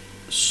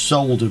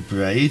solder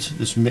braid,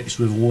 this mixed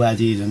with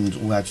leaded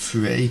and lead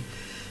free.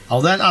 I'll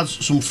then add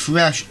some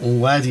fresh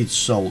leaded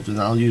solder, and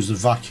I'll use the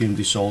vacuum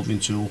dissolving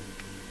tool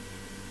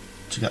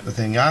to get the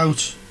thing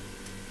out.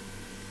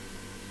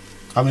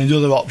 I mean, the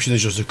other option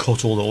is just to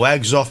cut all the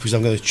legs off, because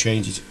I'm going to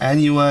change it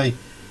anyway,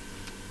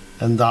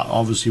 and that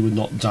obviously would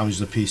not damage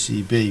the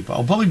PCB, but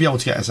I'll probably be able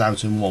to get this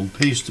out in one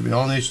piece, to be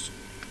honest.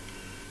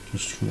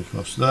 Just come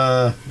across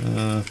there,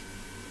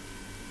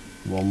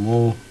 one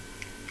more.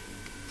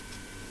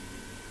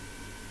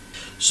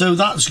 So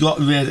that's got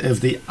rid of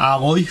the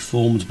alloy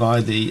formed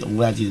by the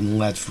leaded and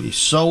lead-free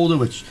solder,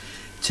 which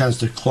tends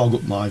to clog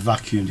up my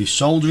vacuum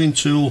desoldering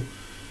tool.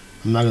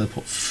 I'm now going to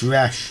put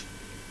fresh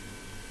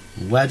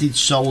leaded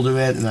solder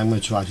in, and I'm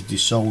going to try to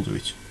desolder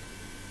it.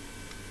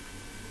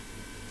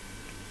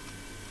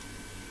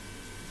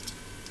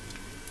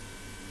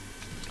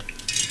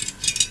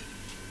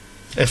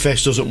 If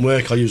this doesn't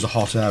work, I'll use the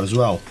hot air as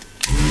well.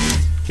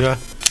 Yeah,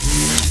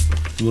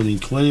 running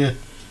clear.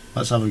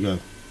 Let's have a go.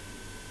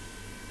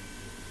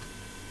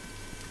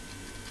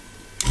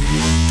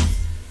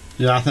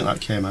 Yeah, I think that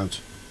came out.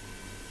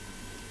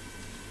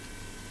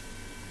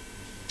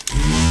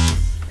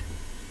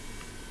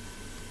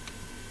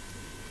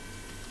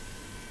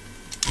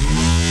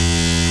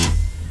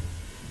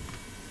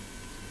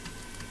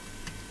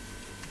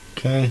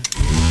 Okay.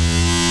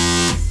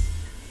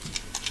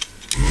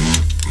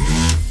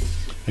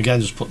 Again,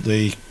 just put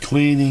the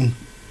cleaning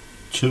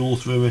tool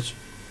through it.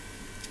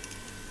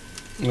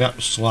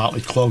 Yep, slightly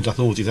clogged, I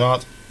thought it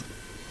had.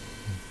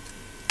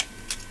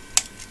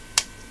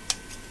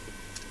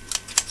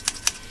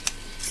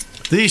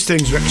 These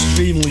things are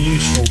extremely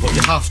useful, but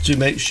you have to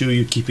make sure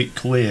you keep it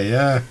clear,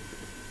 yeah?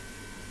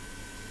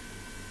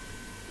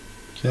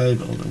 Okay,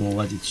 but a little bit more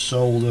leaded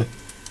solder.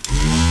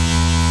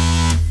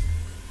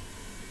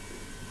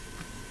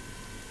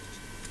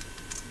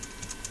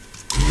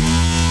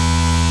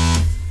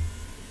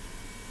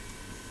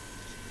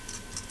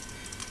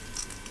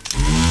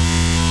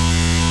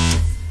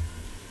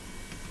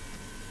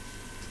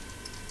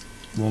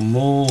 One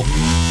more.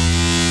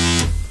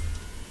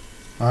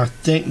 I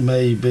think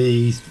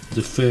maybe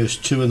the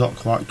first two are not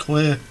quite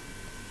clear.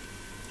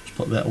 Just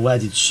put a bit of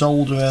leaded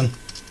solder in.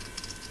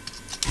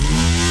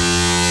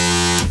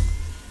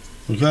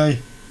 Okay.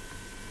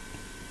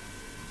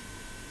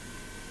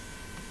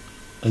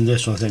 And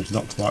this one I think is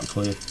not quite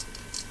clear.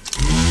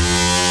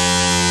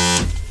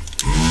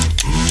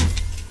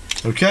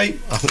 Okay,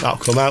 I think that'll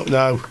come out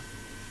now.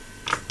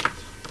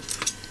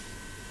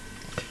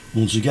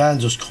 Once again,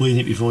 just clean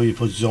it before you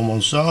put it on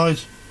one side.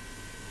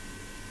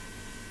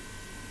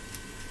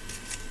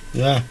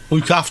 Yeah,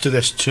 look after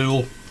this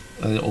tool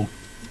and it'll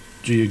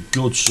do you a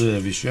good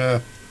service,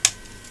 yeah.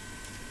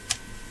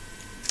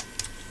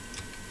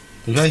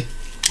 Okay.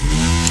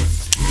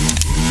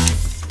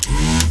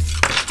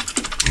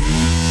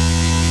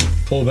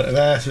 Pull a bit of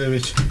air through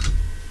it.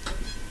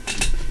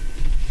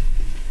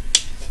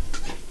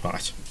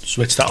 Right,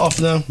 switch that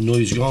off now,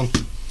 noise gone.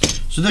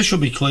 So this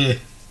should be clear.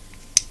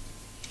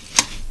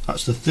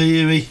 That's the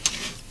theory.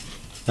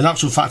 In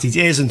actual fact it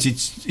isn't,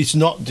 it's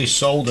not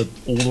desoldered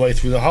all the way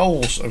through the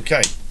holes.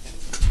 Okay.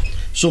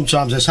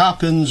 Sometimes this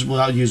happens, but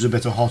I'll use a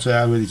bit of hot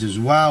air with it as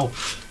well,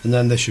 and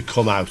then this should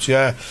come out,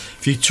 yeah.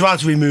 If you try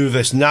to remove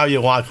this now,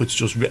 you're likely to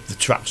just rip the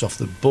tracks off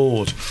the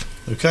board.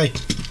 Okay.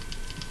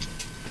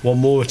 One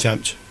more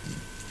attempt.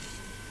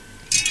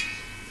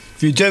 If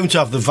you don't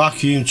have the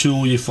vacuum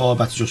tool, you're far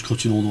better just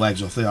cutting all the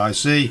legs off the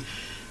IC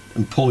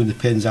and pulling the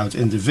pins out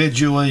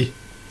individually.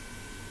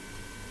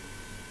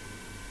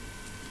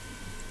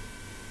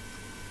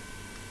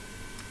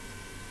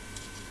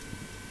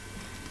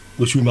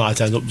 Which we might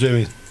end up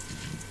doing.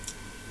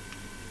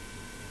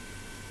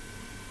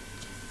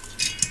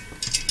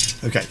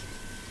 Okay.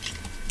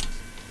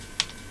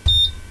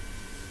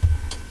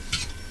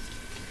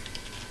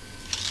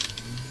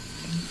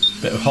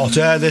 Bit of hot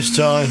air this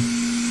time.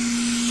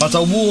 In fact,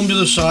 I'll warm the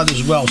other side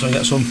as well so I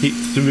get some heat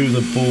through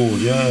the board,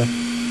 yeah.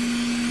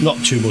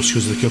 Not too much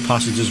because of the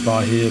capacitors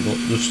by here, but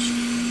just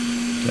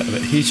get a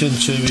bit of heat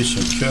into it,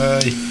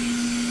 okay.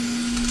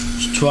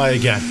 Let's try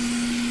again.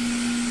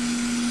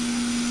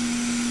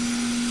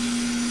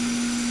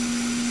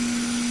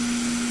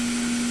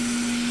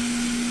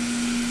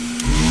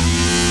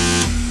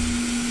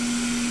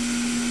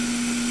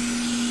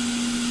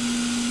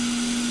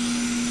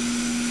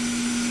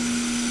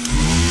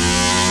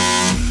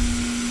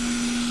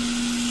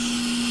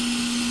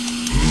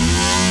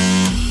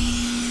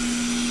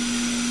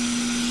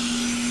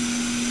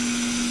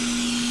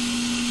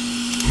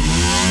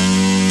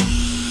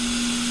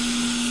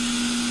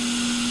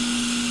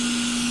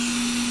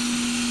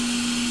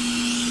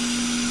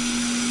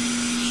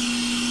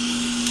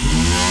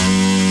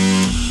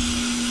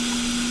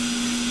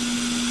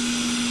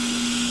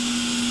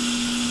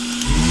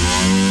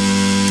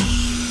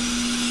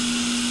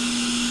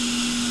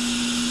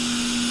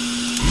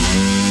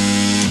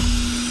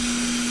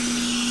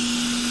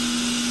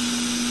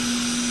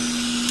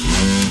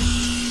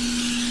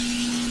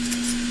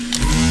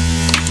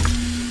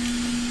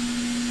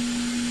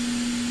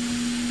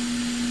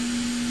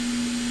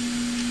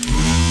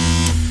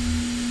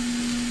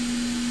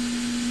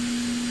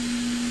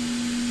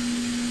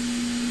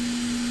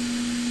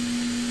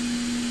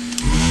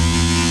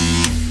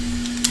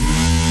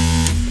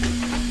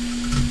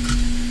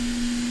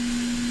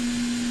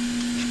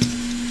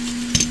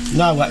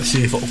 Now let's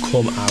see if it'll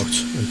come out,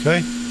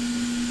 okay?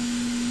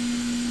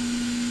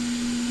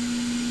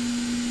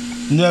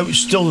 No, it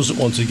still doesn't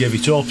want to give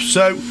it up.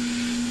 So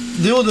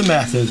the other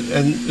method,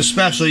 and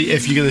especially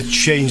if you're going to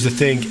change the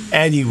thing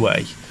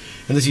anyway,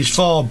 and this is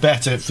far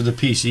better for the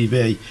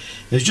PCB,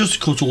 is just to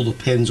cut all the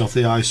pins off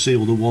the IC,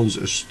 all the ones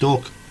that are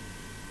stuck,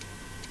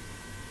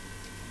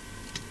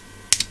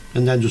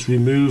 and then just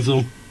remove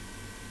them.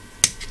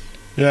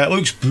 Yeah, it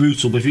looks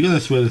brutal, but if you're going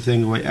to throw the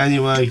thing away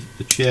anyway,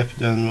 the chip,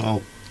 then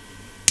well,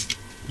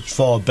 it's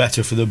far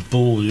better for the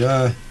board,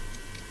 yeah.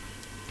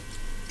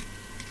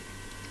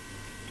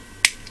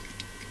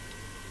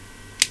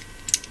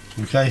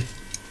 Okay.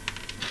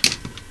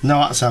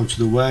 Now that's out of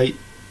the way.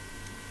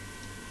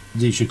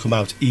 these should come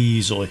out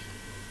easily.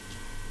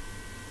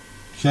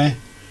 Okay.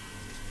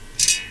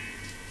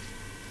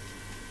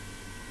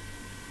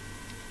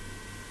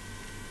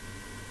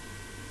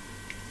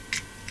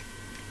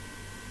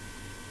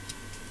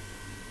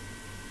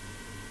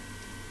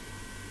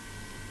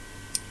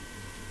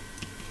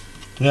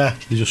 Yeah,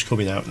 they're just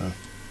coming out now.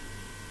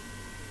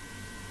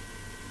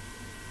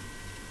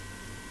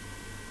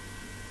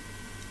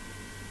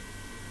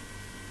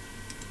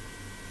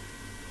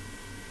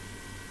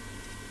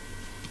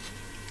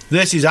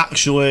 This is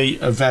actually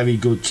a very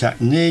good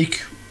technique.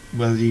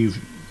 Whether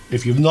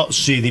if you've not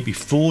seen it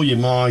before, you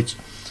might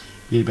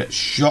be a bit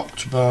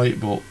shocked by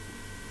it, but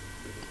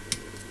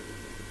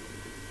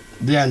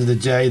at the end of the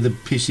day, the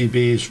PCB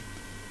is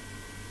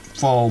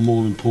far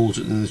more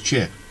important than the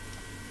chip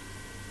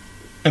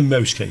in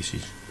most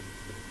cases.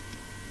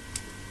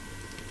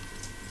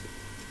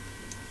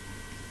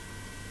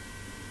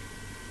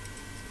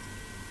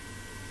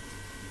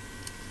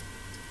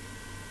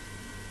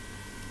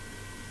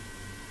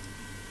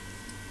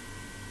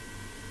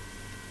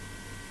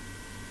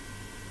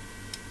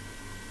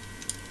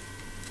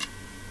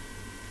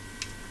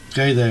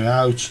 Okay, they're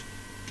out.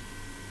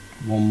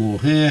 One more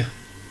here.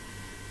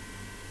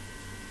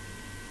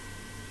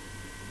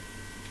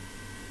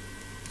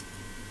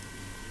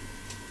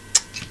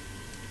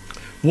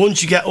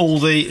 Once you get all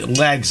the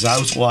legs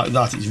out like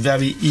that, it's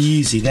very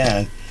easy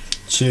then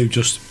to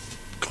just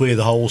clear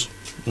the holes.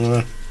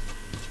 If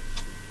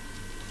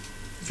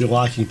you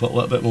like, you can put a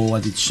little bit more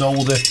leaded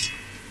solder,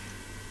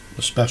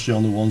 especially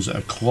on the ones that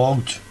are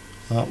clogged.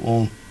 That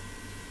one.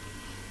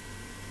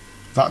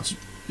 That's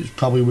it's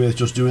probably worth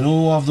just doing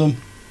all of them.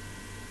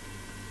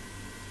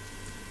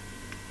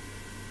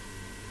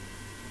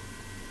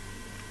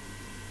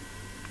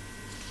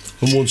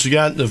 And once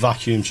again, the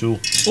vacuum tool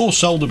or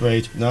solder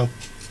braid now.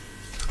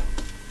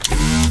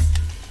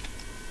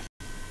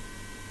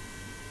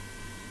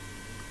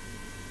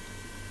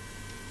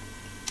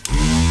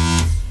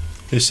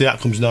 You see that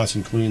comes nice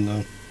and clean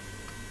now.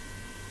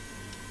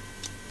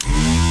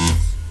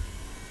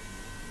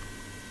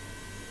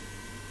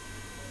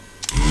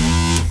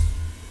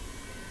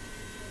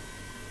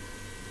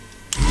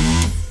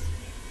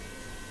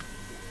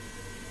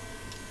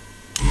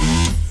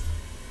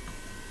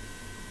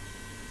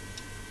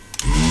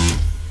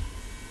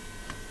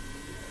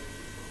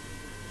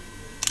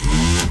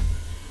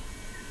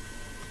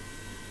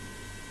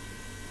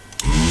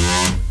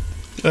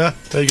 Yeah,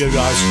 there you go,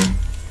 guys.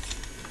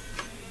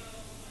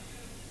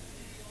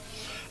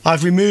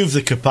 I've removed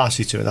the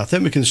capacitor, and I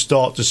think we can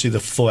start to see the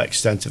full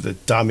extent of the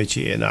damage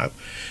here now.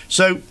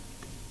 So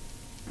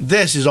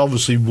this is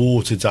obviously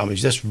water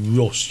damage, this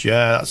rust,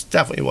 yeah, that's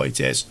definitely what it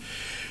is.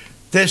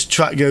 This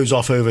track goes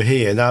off over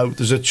here. Now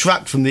there's a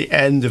track from the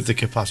end of the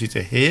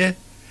capacitor here,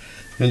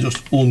 and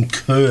just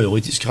uncurl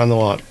it, it's kind of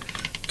like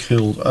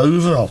curled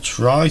over. I'll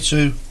try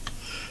to,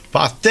 but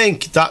I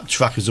think that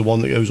track is the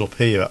one that goes up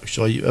here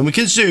actually, and we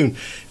can soon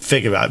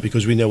figure out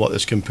because we know what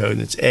this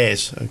component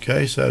is.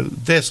 Okay, so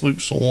this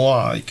looks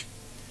like,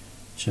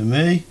 to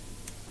me,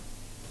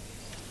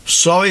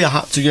 sorry I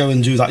had to go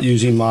and do that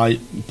using my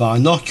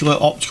binocular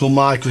optical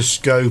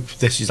microscope.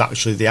 This is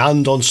actually the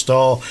Andon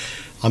star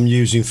I'm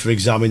using for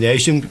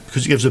examination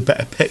because it gives a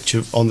better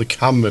picture on the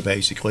camera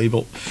basically,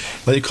 but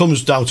when it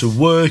comes down to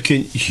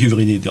working, you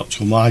really need the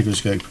optical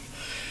microscope.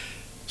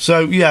 So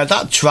yeah,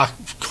 that track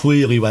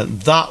clearly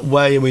went that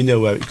way and we know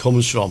where it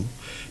comes from.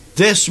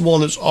 This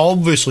one is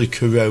obviously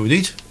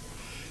corroded,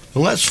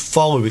 and let's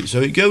follow it. So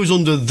it goes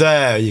under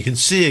there, you can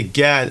see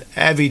again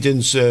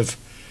evidence of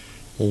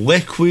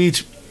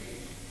liquid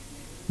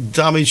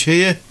damage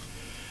here.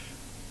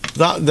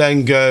 That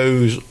then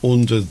goes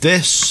under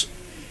this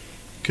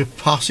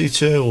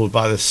capacitor or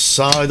by the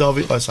side of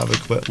it. Let's have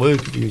a quick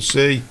look if you can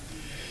see.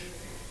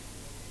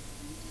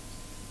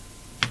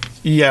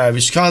 Yeah,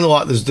 it's kind of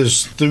like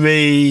there's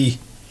three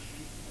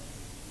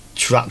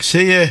tracks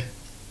here.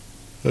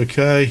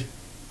 Okay,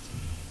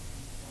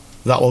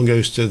 that one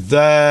goes to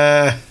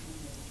there.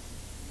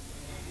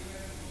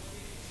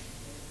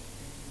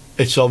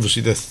 It's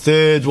obviously the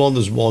third one.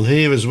 There's one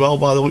here as well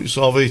by the looks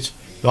of it.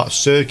 That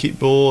circuit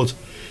board.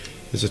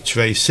 There's a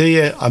trace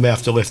here. I may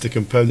have to lift the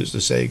components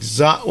to say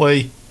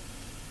exactly.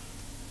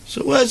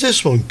 So where's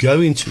this one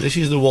going to? This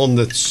is the one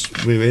that's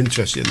we're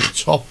interested in, the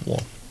top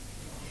one.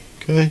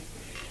 Okay.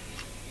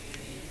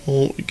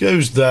 Well, it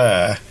goes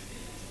there.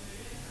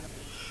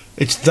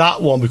 It's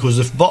that one because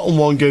the bottom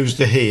one goes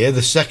to here,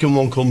 the second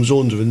one comes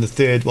under, and the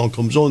third one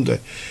comes under.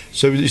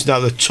 So it's now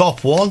the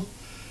top one.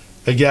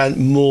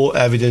 Again, more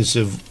evidence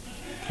of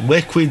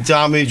liquid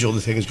damage, or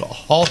the thing has got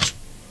hot.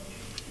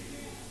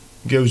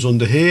 Goes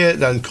under here,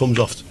 then comes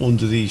off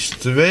under these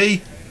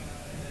three.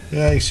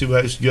 Yeah, you see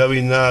where it's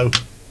going now.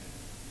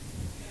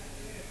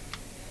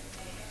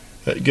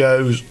 It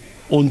goes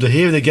under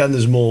here, and again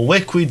there's more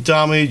liquid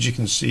damage, you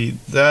can see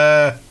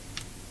there.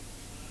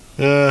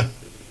 And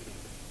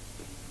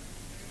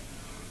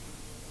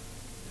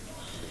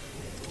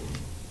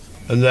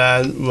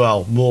then,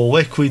 well, more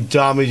liquid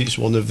damage. It's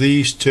one of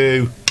these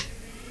two.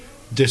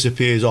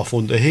 Disappears off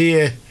under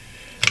here.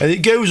 and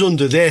it goes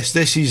under this.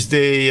 This is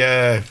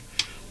the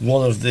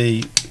one of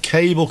the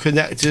cable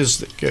connectors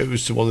that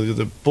goes to one of the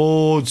other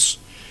boards,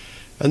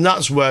 and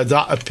that's where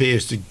that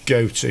appears to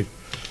go to.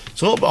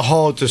 It's a little bit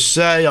hard to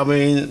say. I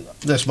mean,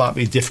 this might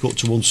be difficult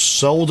to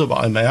unsolder,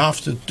 but I may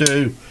have to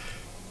do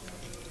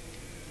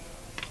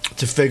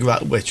to figure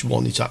out which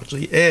one it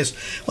actually is.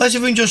 Let's see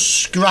if we can just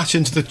scratch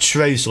into the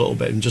trace a little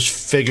bit and just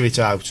figure it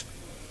out.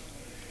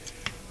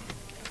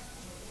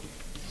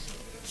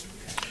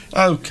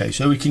 Okay,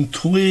 so we can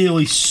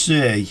clearly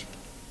see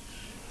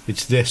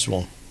it's this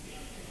one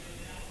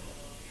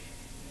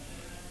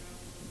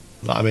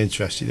that I'm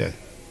interested in.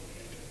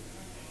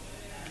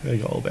 Okay,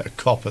 got a little bit of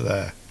copper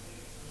there.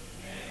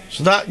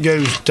 So that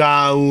goes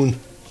down,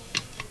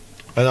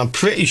 and I'm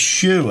pretty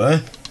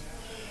sure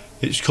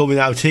it's coming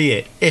out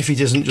here if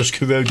it isn't just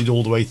corroded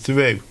all the way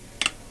through.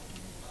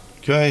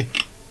 Okay,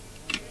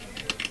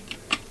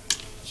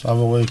 let's have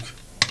a look.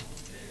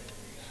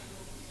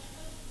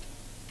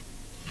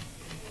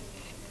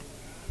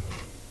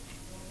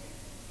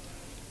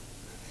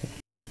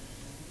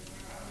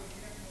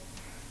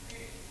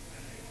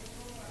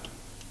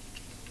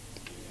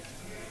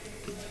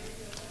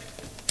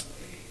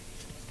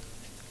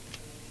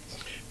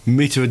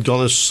 Meter had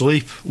gone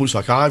asleep. Looks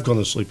like I've gone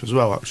asleep as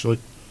well, actually.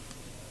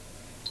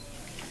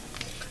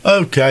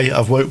 Okay,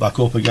 I've woke back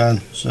up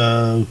again.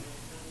 So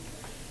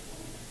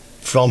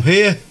from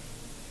here,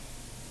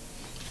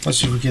 let's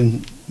see if we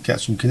can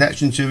get some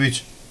connection to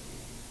it.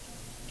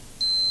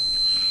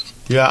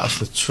 Yeah, that's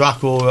the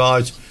track, all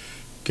right.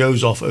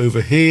 Goes off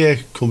over here,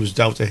 comes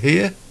down to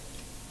here.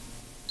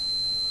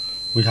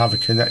 We have a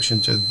connection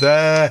to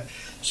there.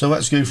 So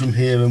let's go from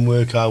here and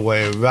work our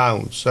way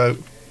around. So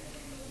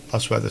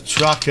that's where the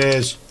track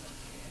is.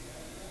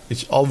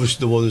 It's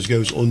obviously the one that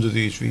goes under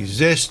these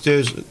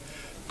resistors,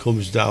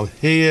 comes down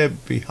here,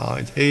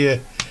 behind here,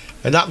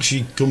 and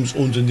actually comes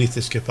underneath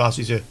this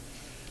capacitor.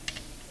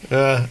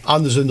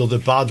 And there's another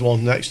bad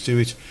one next to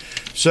it.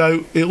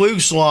 So it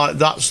looks like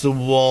that's the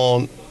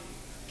one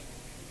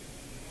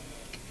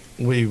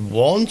we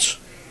want.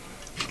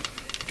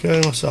 Okay,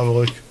 let's have a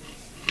look.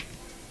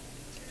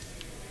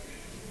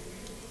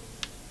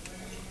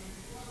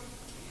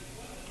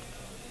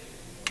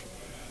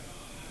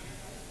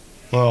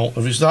 Well,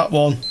 if it's that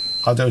one,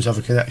 I don't have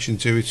a connection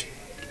to it.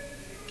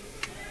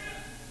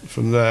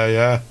 From there,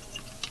 yeah.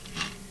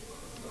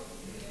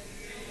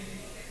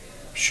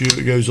 Shoot,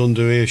 it goes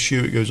under here,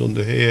 shoot, it goes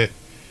under here.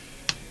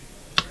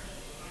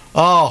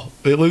 Oh,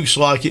 it looks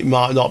like it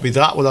might not be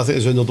that one. I think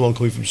there's another one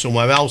coming from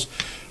somewhere else.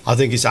 I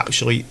think it's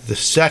actually the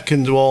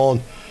second one,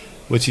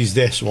 which is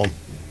this one.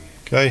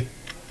 Okay.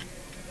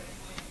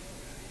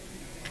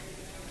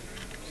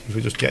 If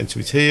we just get into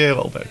it here, a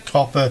little bit of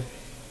copper.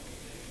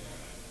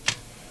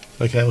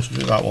 Okay, let's do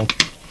that one.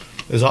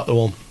 Is that the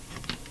one?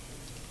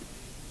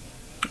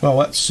 Well,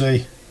 let's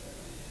see.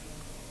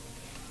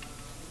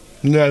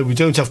 No, we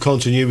don't have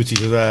continuity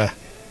to there.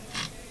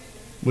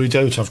 We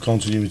don't have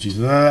continuity to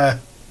there.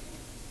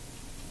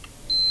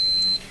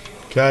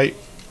 Okay.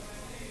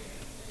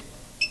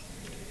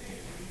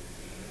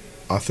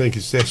 I think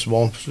it's this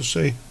one. Let's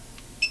see.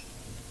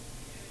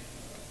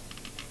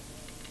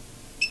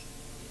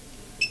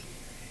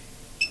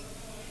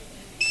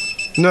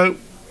 No,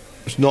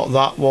 it's not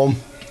that one.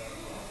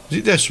 Is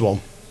it this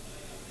one?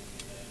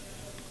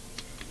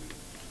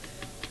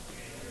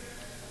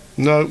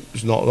 No,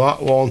 it's not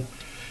that one.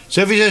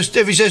 So if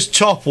it says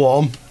top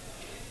one,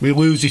 we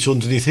lose it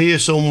underneath here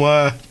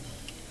somewhere.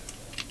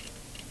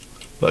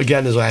 But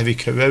again, there's a heavy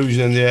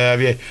corrosion in the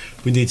area.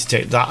 We need to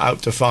take that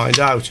out to find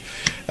out.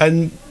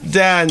 And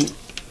then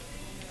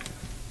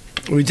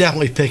we're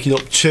definitely picking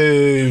up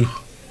two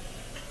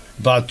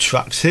bad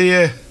tracks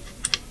here,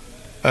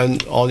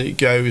 and on it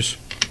goes.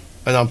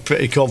 And I'm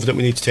pretty confident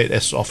we need to take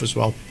this off as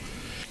well.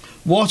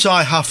 What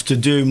I have to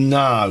do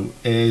now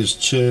is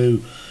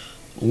to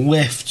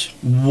lift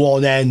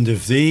one end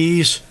of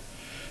these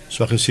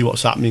so I can see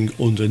what's happening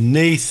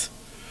underneath.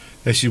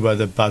 This is where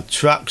the bad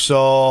tracks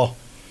are,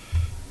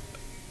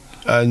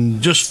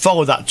 and just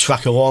follow that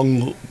track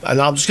along,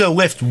 and I'm just going to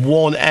lift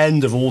one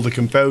end of all the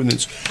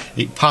components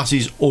it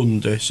passes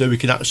under so we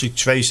can actually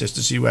trace this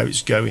to see where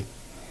it's going.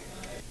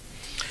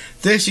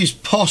 This is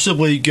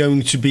possibly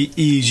going to be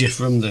easier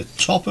from the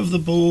top of the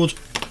board.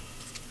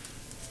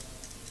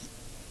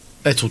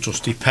 It'll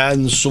just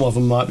depend. Some of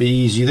them might be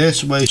easier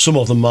this way, some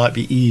of them might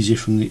be easier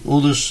from the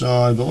other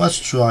side, but let's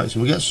try it. So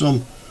we'll get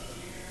some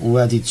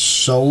leaded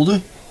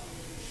solder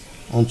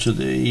onto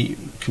the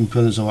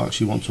components I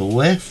actually want to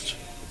lift.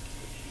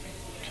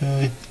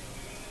 Okay.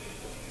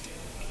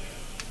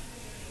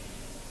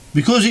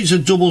 Because it's a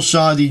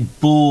double-sided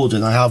board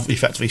and I have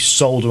effectively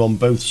solder on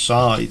both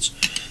sides,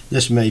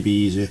 this may be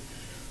easier.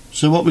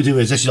 So what we do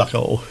is, this is like a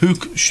little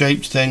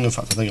hook-shaped thing. In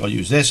fact, I think I'll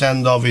use this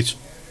end of it.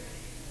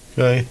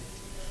 Okay.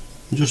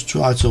 And just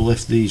try to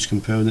lift these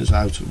components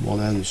out at one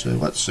end. So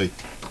let's see.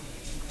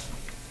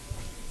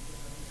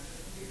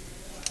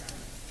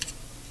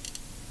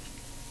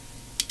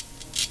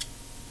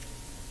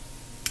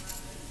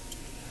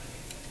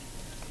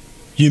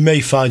 You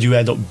may find you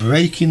end up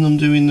breaking them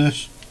doing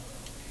this.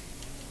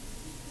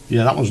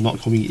 Yeah, that one's not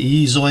coming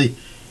easily.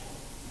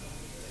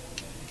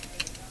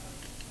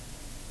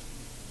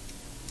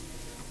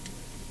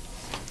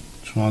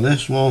 Try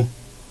this one.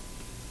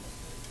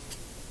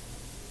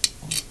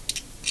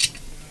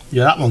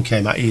 Yeah, that one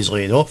came out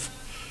easily enough.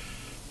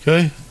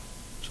 Okay,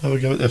 let's have a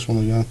go at this one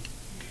again.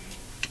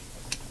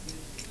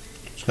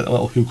 Let's get the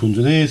little hook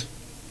underneath.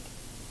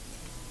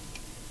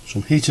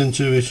 Some heat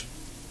into it.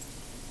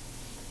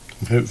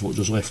 And hopefully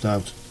it'll just lift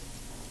out.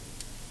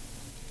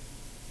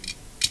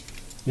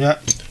 Yeah,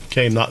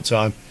 came that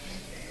time.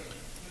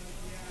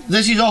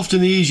 This is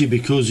often easier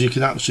because you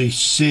can actually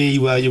see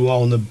where you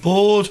are on the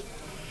board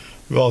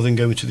rather than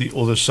going to the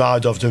other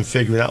side of it and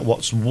figuring out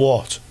what's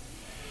what.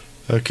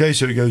 Okay,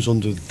 so it goes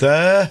under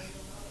there,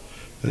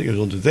 and it goes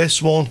under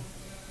this one.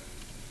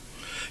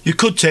 You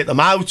could take them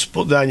out,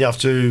 but then you have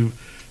to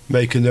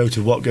make a note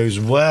of what goes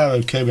where.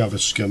 Okay, we have a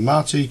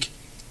schematic.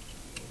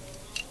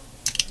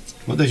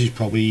 Well, this is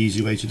probably the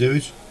easy way to do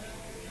it.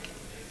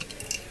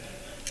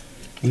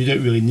 And you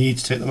don't really need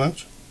to take them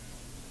out.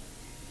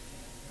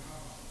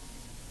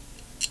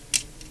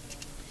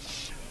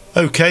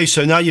 Okay,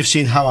 so now you've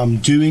seen how I'm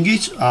doing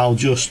it. I'll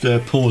just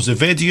pause the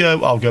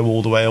video. I'll go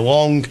all the way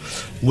along,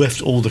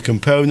 lift all the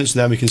components,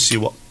 and then we can see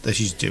what this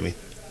is doing.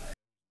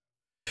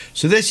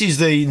 So this is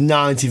the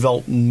 90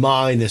 volt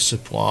minus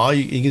supply.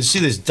 You can see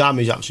there's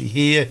damage actually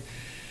here.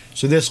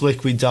 So this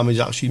liquid damage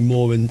is actually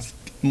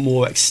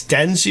more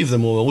extensive the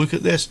more I look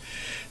at this.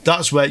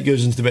 That's where it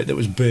goes into the bit that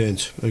was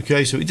burnt.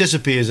 Okay, so it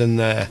disappears in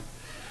there.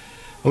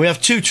 And we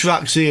have two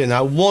tracks here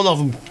now. One of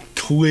them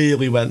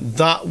clearly went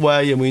that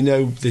way, and we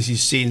know this is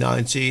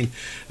C19,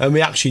 and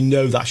we actually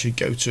know that should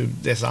go to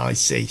this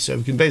IC, so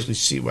we can basically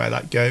see where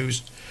that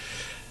goes.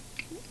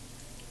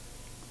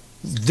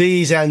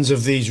 These ends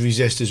of these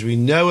resistors we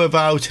know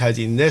about,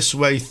 heading this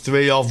way,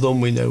 3 of them,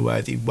 we know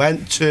where they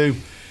went to,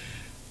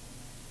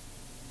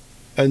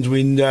 and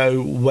we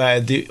know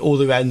where the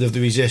other end of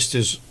the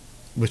resistors,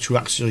 which were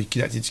actually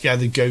connected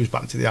together, goes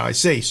back to the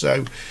IC.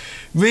 So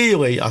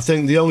really, I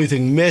think the only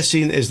thing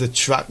missing is the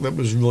track that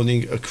was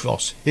running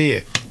across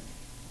here,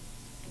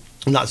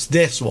 and that's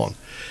this one.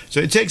 So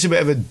it takes a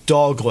bit of a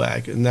dog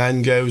leg and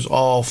then goes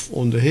off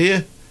under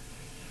here.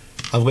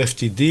 I've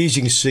lifted these.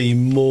 You can see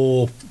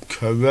more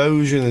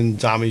corrosion and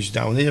damage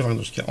down here. If I can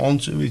just get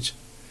onto it,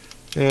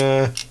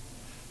 yeah,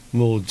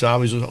 more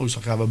damage. Looks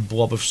like I have a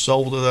blob of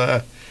solder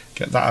there.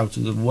 Get that out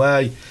of the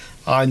way.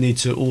 I need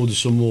to order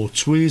some more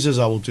tweezers.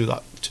 I will do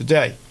that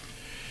today.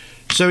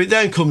 So it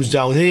then comes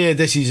down here.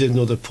 This is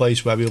another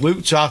place where we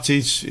looked at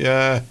it.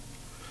 Yeah,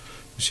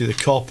 you see the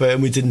copper,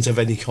 and we didn't have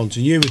any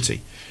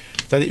continuity.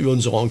 Then it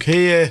runs along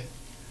here,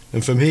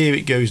 and from here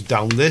it goes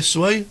down this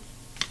way.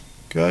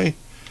 Okay,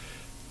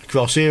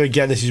 across here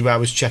again. This is where I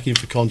was checking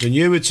for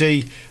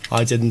continuity.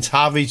 I didn't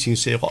have it. You can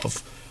see a lot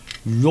of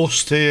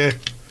rust here.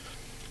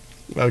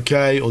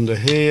 Okay, under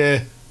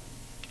here,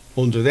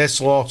 under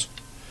this lot,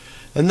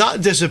 and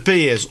that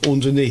disappears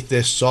underneath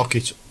this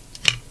socket.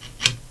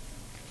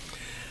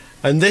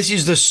 And this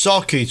is the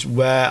socket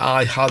where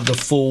I had the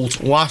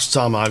fault last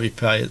time I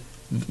repaired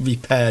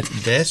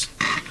this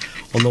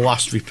on the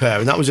last repair,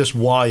 and that was this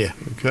wire,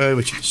 okay,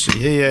 which you can see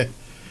here,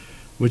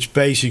 which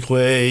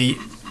basically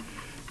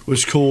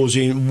was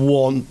causing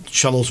one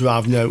channel to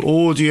have no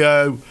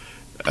audio,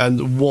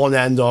 and one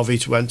end of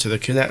it went to the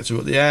connector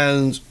at the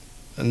end,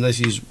 and this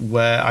is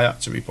where I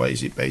had to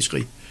replace it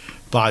basically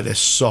by this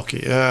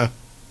socket. Yeah.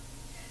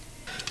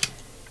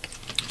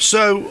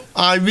 So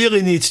I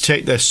really need to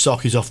take this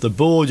socket off the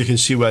board. You can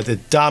see where the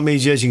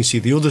damage is. You can see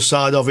the other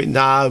side of it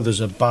now. There's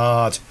a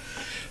barred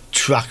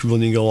track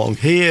running along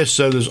here.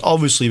 So there's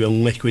obviously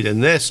been liquid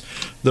in this.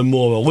 The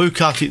more I look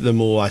at it, the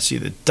more I see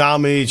the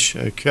damage.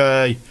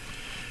 Okay.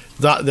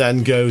 That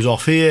then goes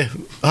off here.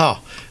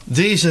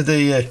 These are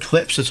the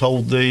clips that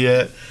hold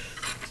the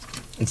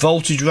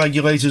voltage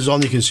regulators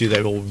on. You can see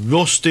they're all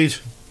rusted.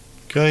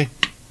 Okay.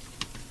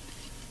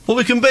 Well,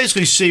 we can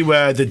basically see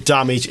where the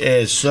damage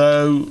is.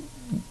 So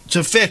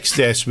to fix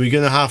this, we're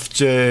going to have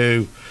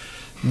to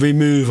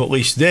remove at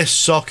least this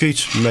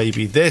socket,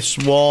 maybe this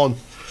one,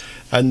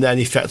 and then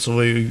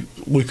effectively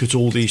look at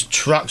all these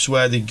tracks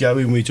where they're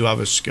going. We do have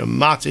a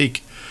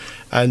schematic,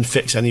 and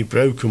fix any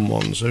broken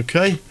ones.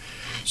 Okay,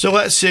 so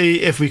let's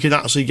see if we can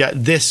actually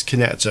get this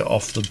connector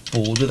off the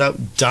board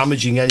without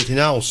damaging anything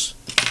else.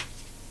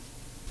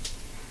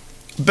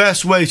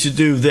 Best way to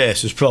do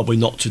this is probably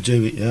not to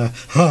do it. Yeah,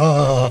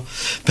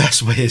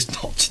 best way is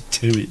not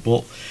to do it,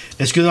 but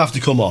it's going to have to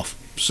come off.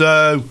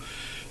 So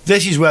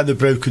this is where the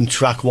broken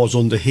track was,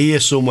 under here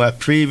somewhere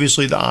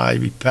previously, that I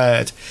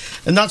repaired,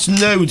 and that's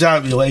no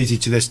doubt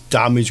related to this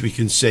damage we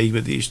can see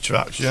with these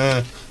tracks.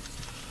 Yeah.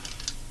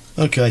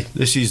 Okay,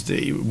 this is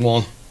the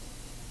one.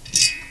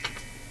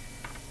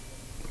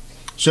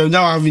 So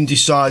now, having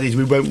decided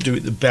we won't do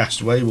it the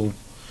best way,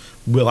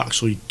 we'll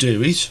actually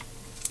do it.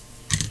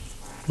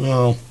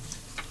 Well,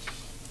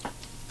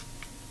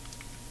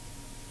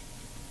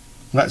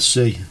 let's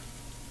see.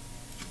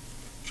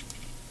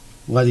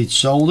 Leaded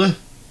solder.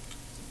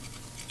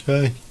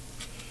 Okay.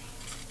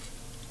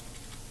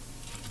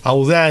 I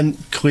will then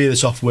clear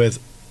this off with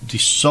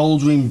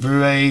desoldering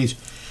braid,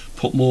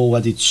 put more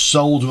leaded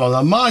solder on.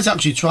 I might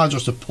actually try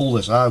just to pull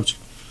this out.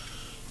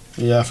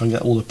 Yeah, if I can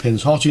get all the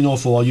pins hot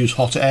enough, or I'll use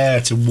hot air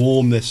to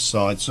warm this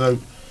side. So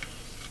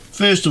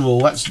first of all,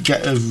 let's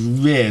get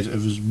rid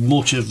of as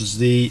much of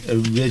the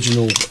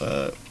original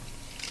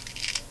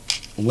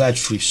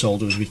lead-free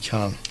solder as we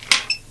can.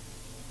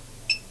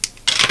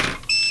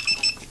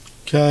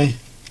 Okay.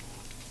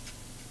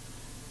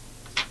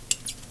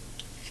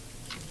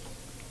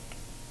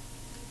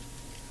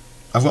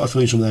 I've got a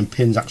feeling some of them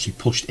pins actually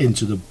pushed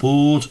into the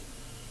board,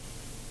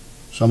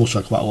 so I must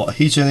have quite a lot of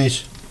heat in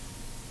it.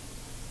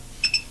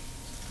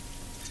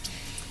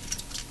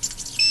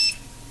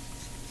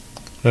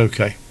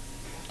 Okay,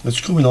 it's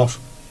coming off.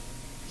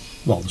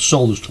 Well, the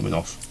solder's coming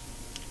off.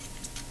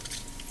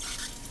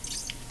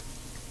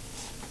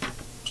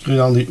 Let's go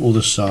down the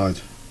other side.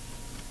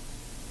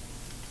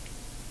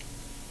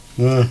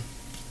 Yeah.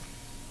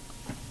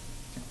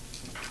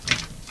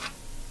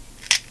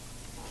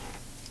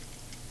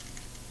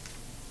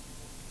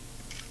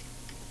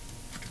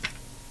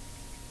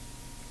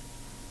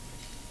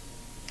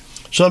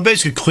 So I'm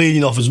basically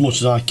cleaning off as much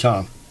as I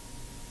can.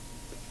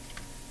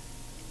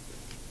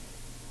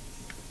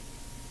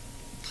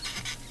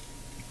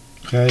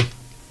 Okay.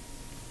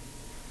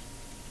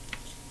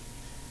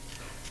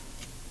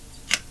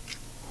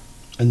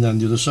 And then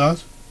the other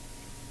side.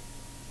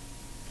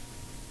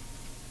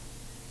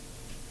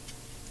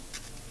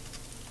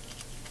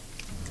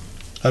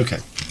 Okay.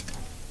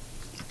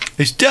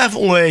 It's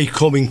definitely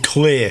coming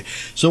clear.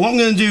 So what I'm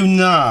going to do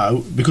now,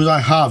 because I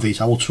have it,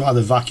 I will try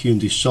the vacuum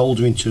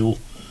desoldering tool.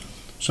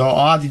 So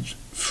I added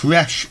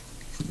fresh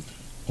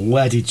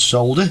leaded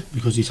solder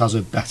because it has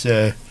a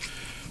better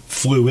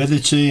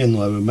fluidity and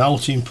lower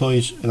melting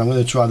point, and I'm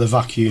going to try the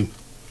vacuum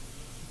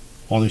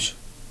on it,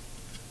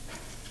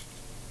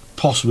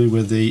 possibly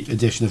with the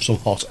addition of some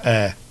hot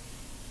air.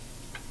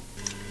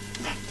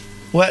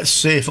 Let's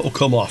see if it'll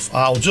come off.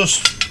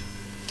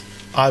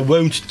 I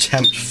won't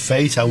tempt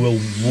fate, I will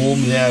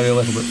warm the area a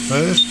little bit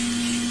first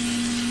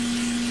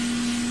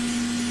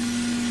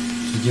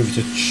to give it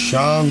a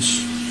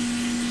chance.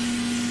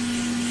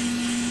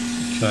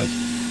 Okay.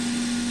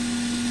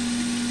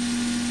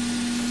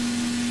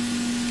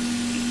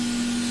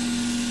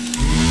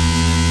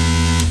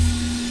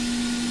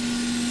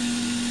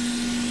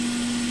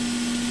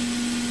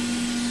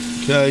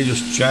 Okay,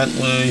 just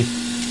gently.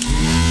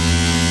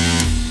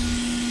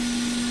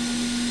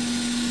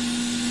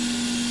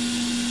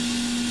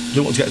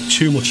 Don't want to get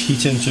too much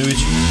heat into it.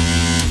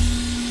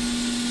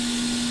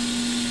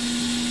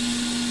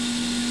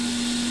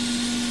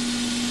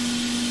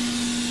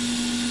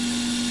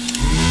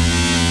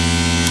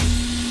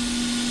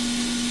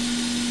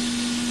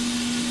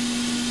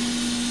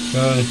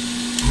 Okay.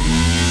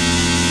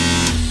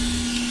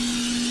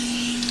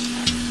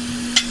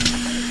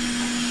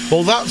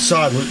 Well, that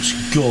side looks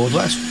good.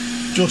 Let's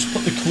just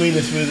put the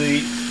cleaner through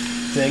the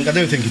thing. I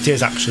don't think it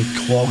is actually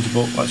clogged,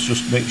 but let's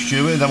just make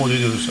sure, and then we'll do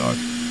the other side.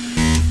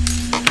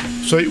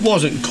 So it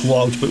wasn't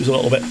clogged, but it was a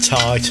little bit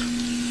tight.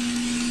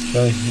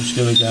 Okay, let's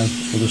do it again,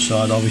 other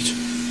side of it.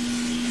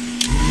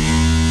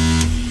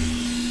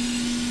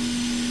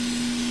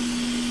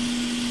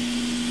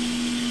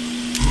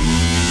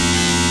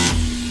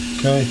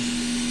 Okay.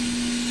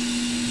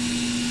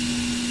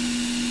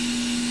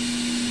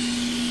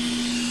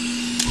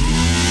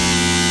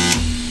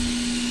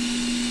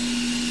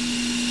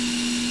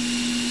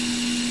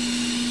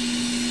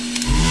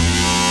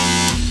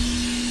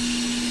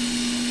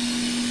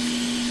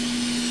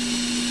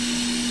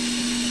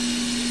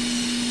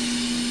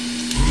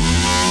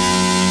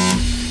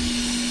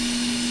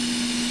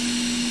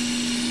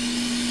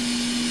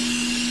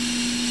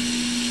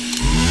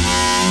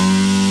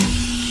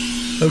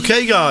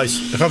 Okay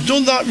guys, if I've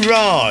done that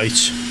right,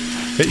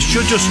 it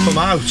should just come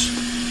out.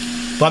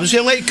 But I'm just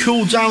going to let it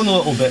cool down a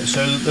little bit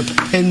so that the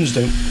pins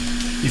don't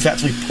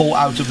effectively pull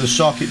out of the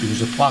socket because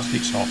the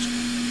plastic's hot.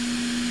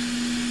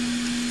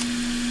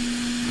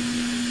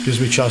 Gives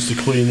me a chance to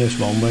clean this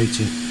while I'm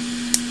waiting.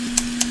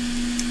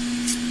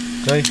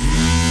 Okay.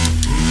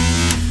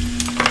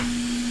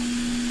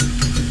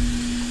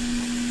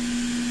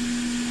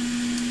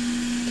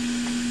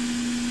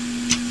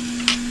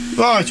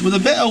 Right, with a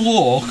bit of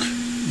luck,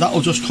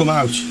 that'll just come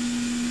out.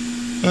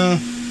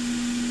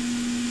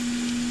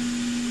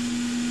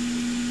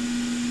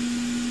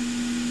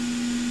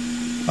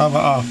 How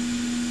about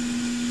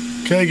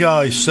that? Okay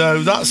guys,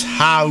 so that's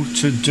how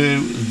to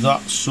do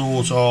that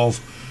sort of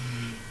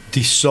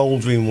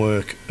desoldering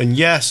work. And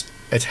yes,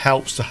 it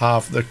helps to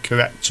have the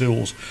correct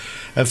tools.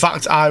 In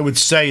fact, I would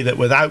say that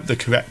without the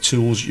correct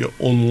tools, you're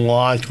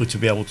unlikely to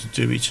be able to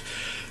do it.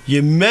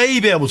 You may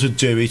be able to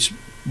do it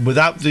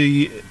without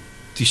the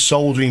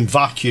desoldering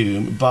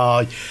vacuum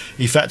by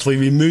effectively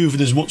removing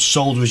as much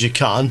solder as you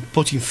can,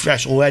 putting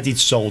fresh leaded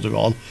solder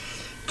on,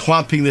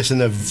 clamping this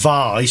in a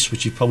vise,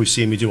 which you've probably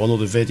seen me do on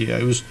other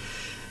videos,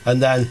 and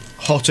then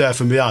hot air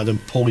from behind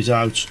and pull it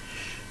out.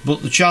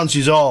 But the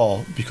chances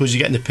are, because you're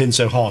getting the pin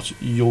so hot,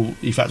 you'll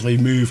effectively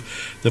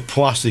move the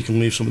plastic and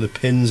leave some of the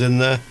pins in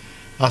there.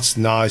 That's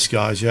nice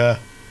guys, yeah.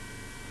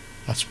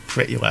 That's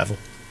pretty level.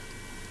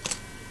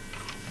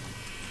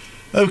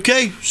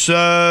 Okay,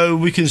 so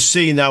we can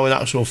see now in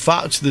actual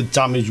fact the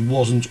damage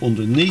wasn't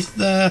underneath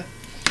there.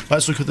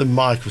 Let's look at the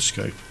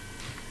microscope.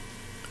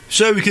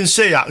 So we can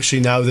see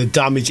actually now the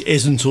damage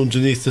isn't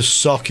underneath the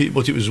socket,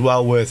 but it was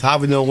well worth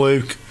having a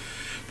look.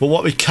 But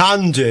what we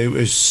can do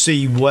is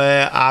see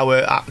where our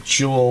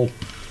actual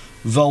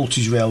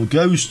voltage rail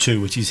goes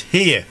to, which is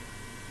here.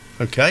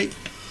 Okay,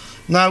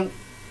 now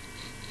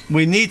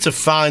we need to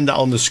find that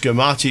on the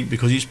schematic,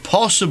 because it's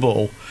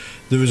possible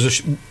there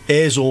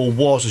is or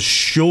was a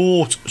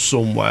short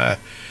somewhere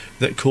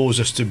that caused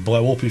us to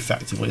blow up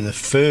effectively in the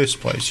first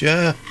place.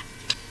 Yeah,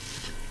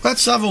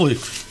 let's have a look.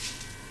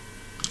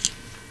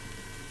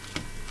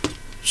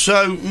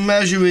 So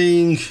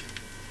measuring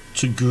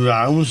to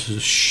ground, there's a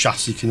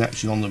chassis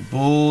connection on the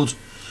board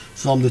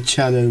from the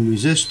 10 ohm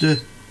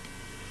resistor.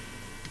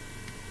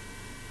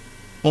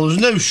 Well, there's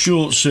no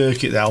short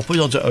circuit there. I'll put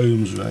it onto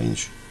ohms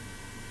range.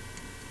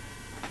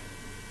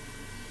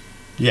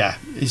 Yeah,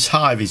 it's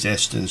high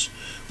resistance,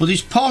 but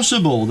it's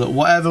possible that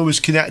whatever was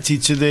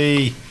connected to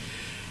the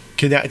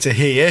connector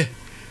here,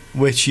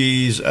 which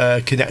is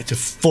connector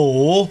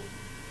 4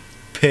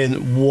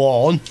 pin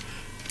 1,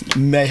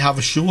 may have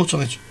a short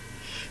on it.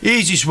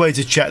 Easiest way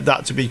to check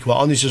that, to be quite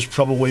honest, is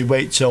probably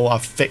wait till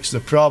I've fixed the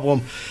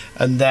problem,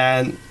 and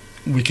then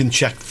we can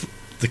check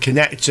the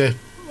connector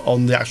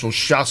on the actual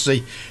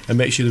chassis and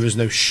make sure there is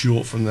no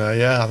short from there.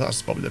 Yeah,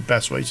 that's probably the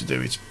best way to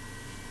do it.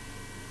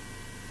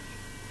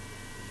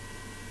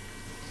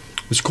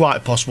 It's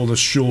quite possible the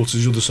short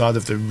is the other side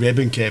of the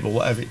ribbon cable,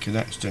 whatever it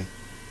connects to.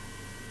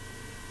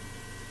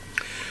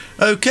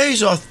 Okay,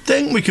 so I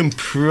think we can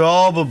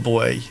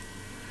probably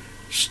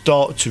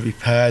start to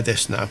repair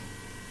this now.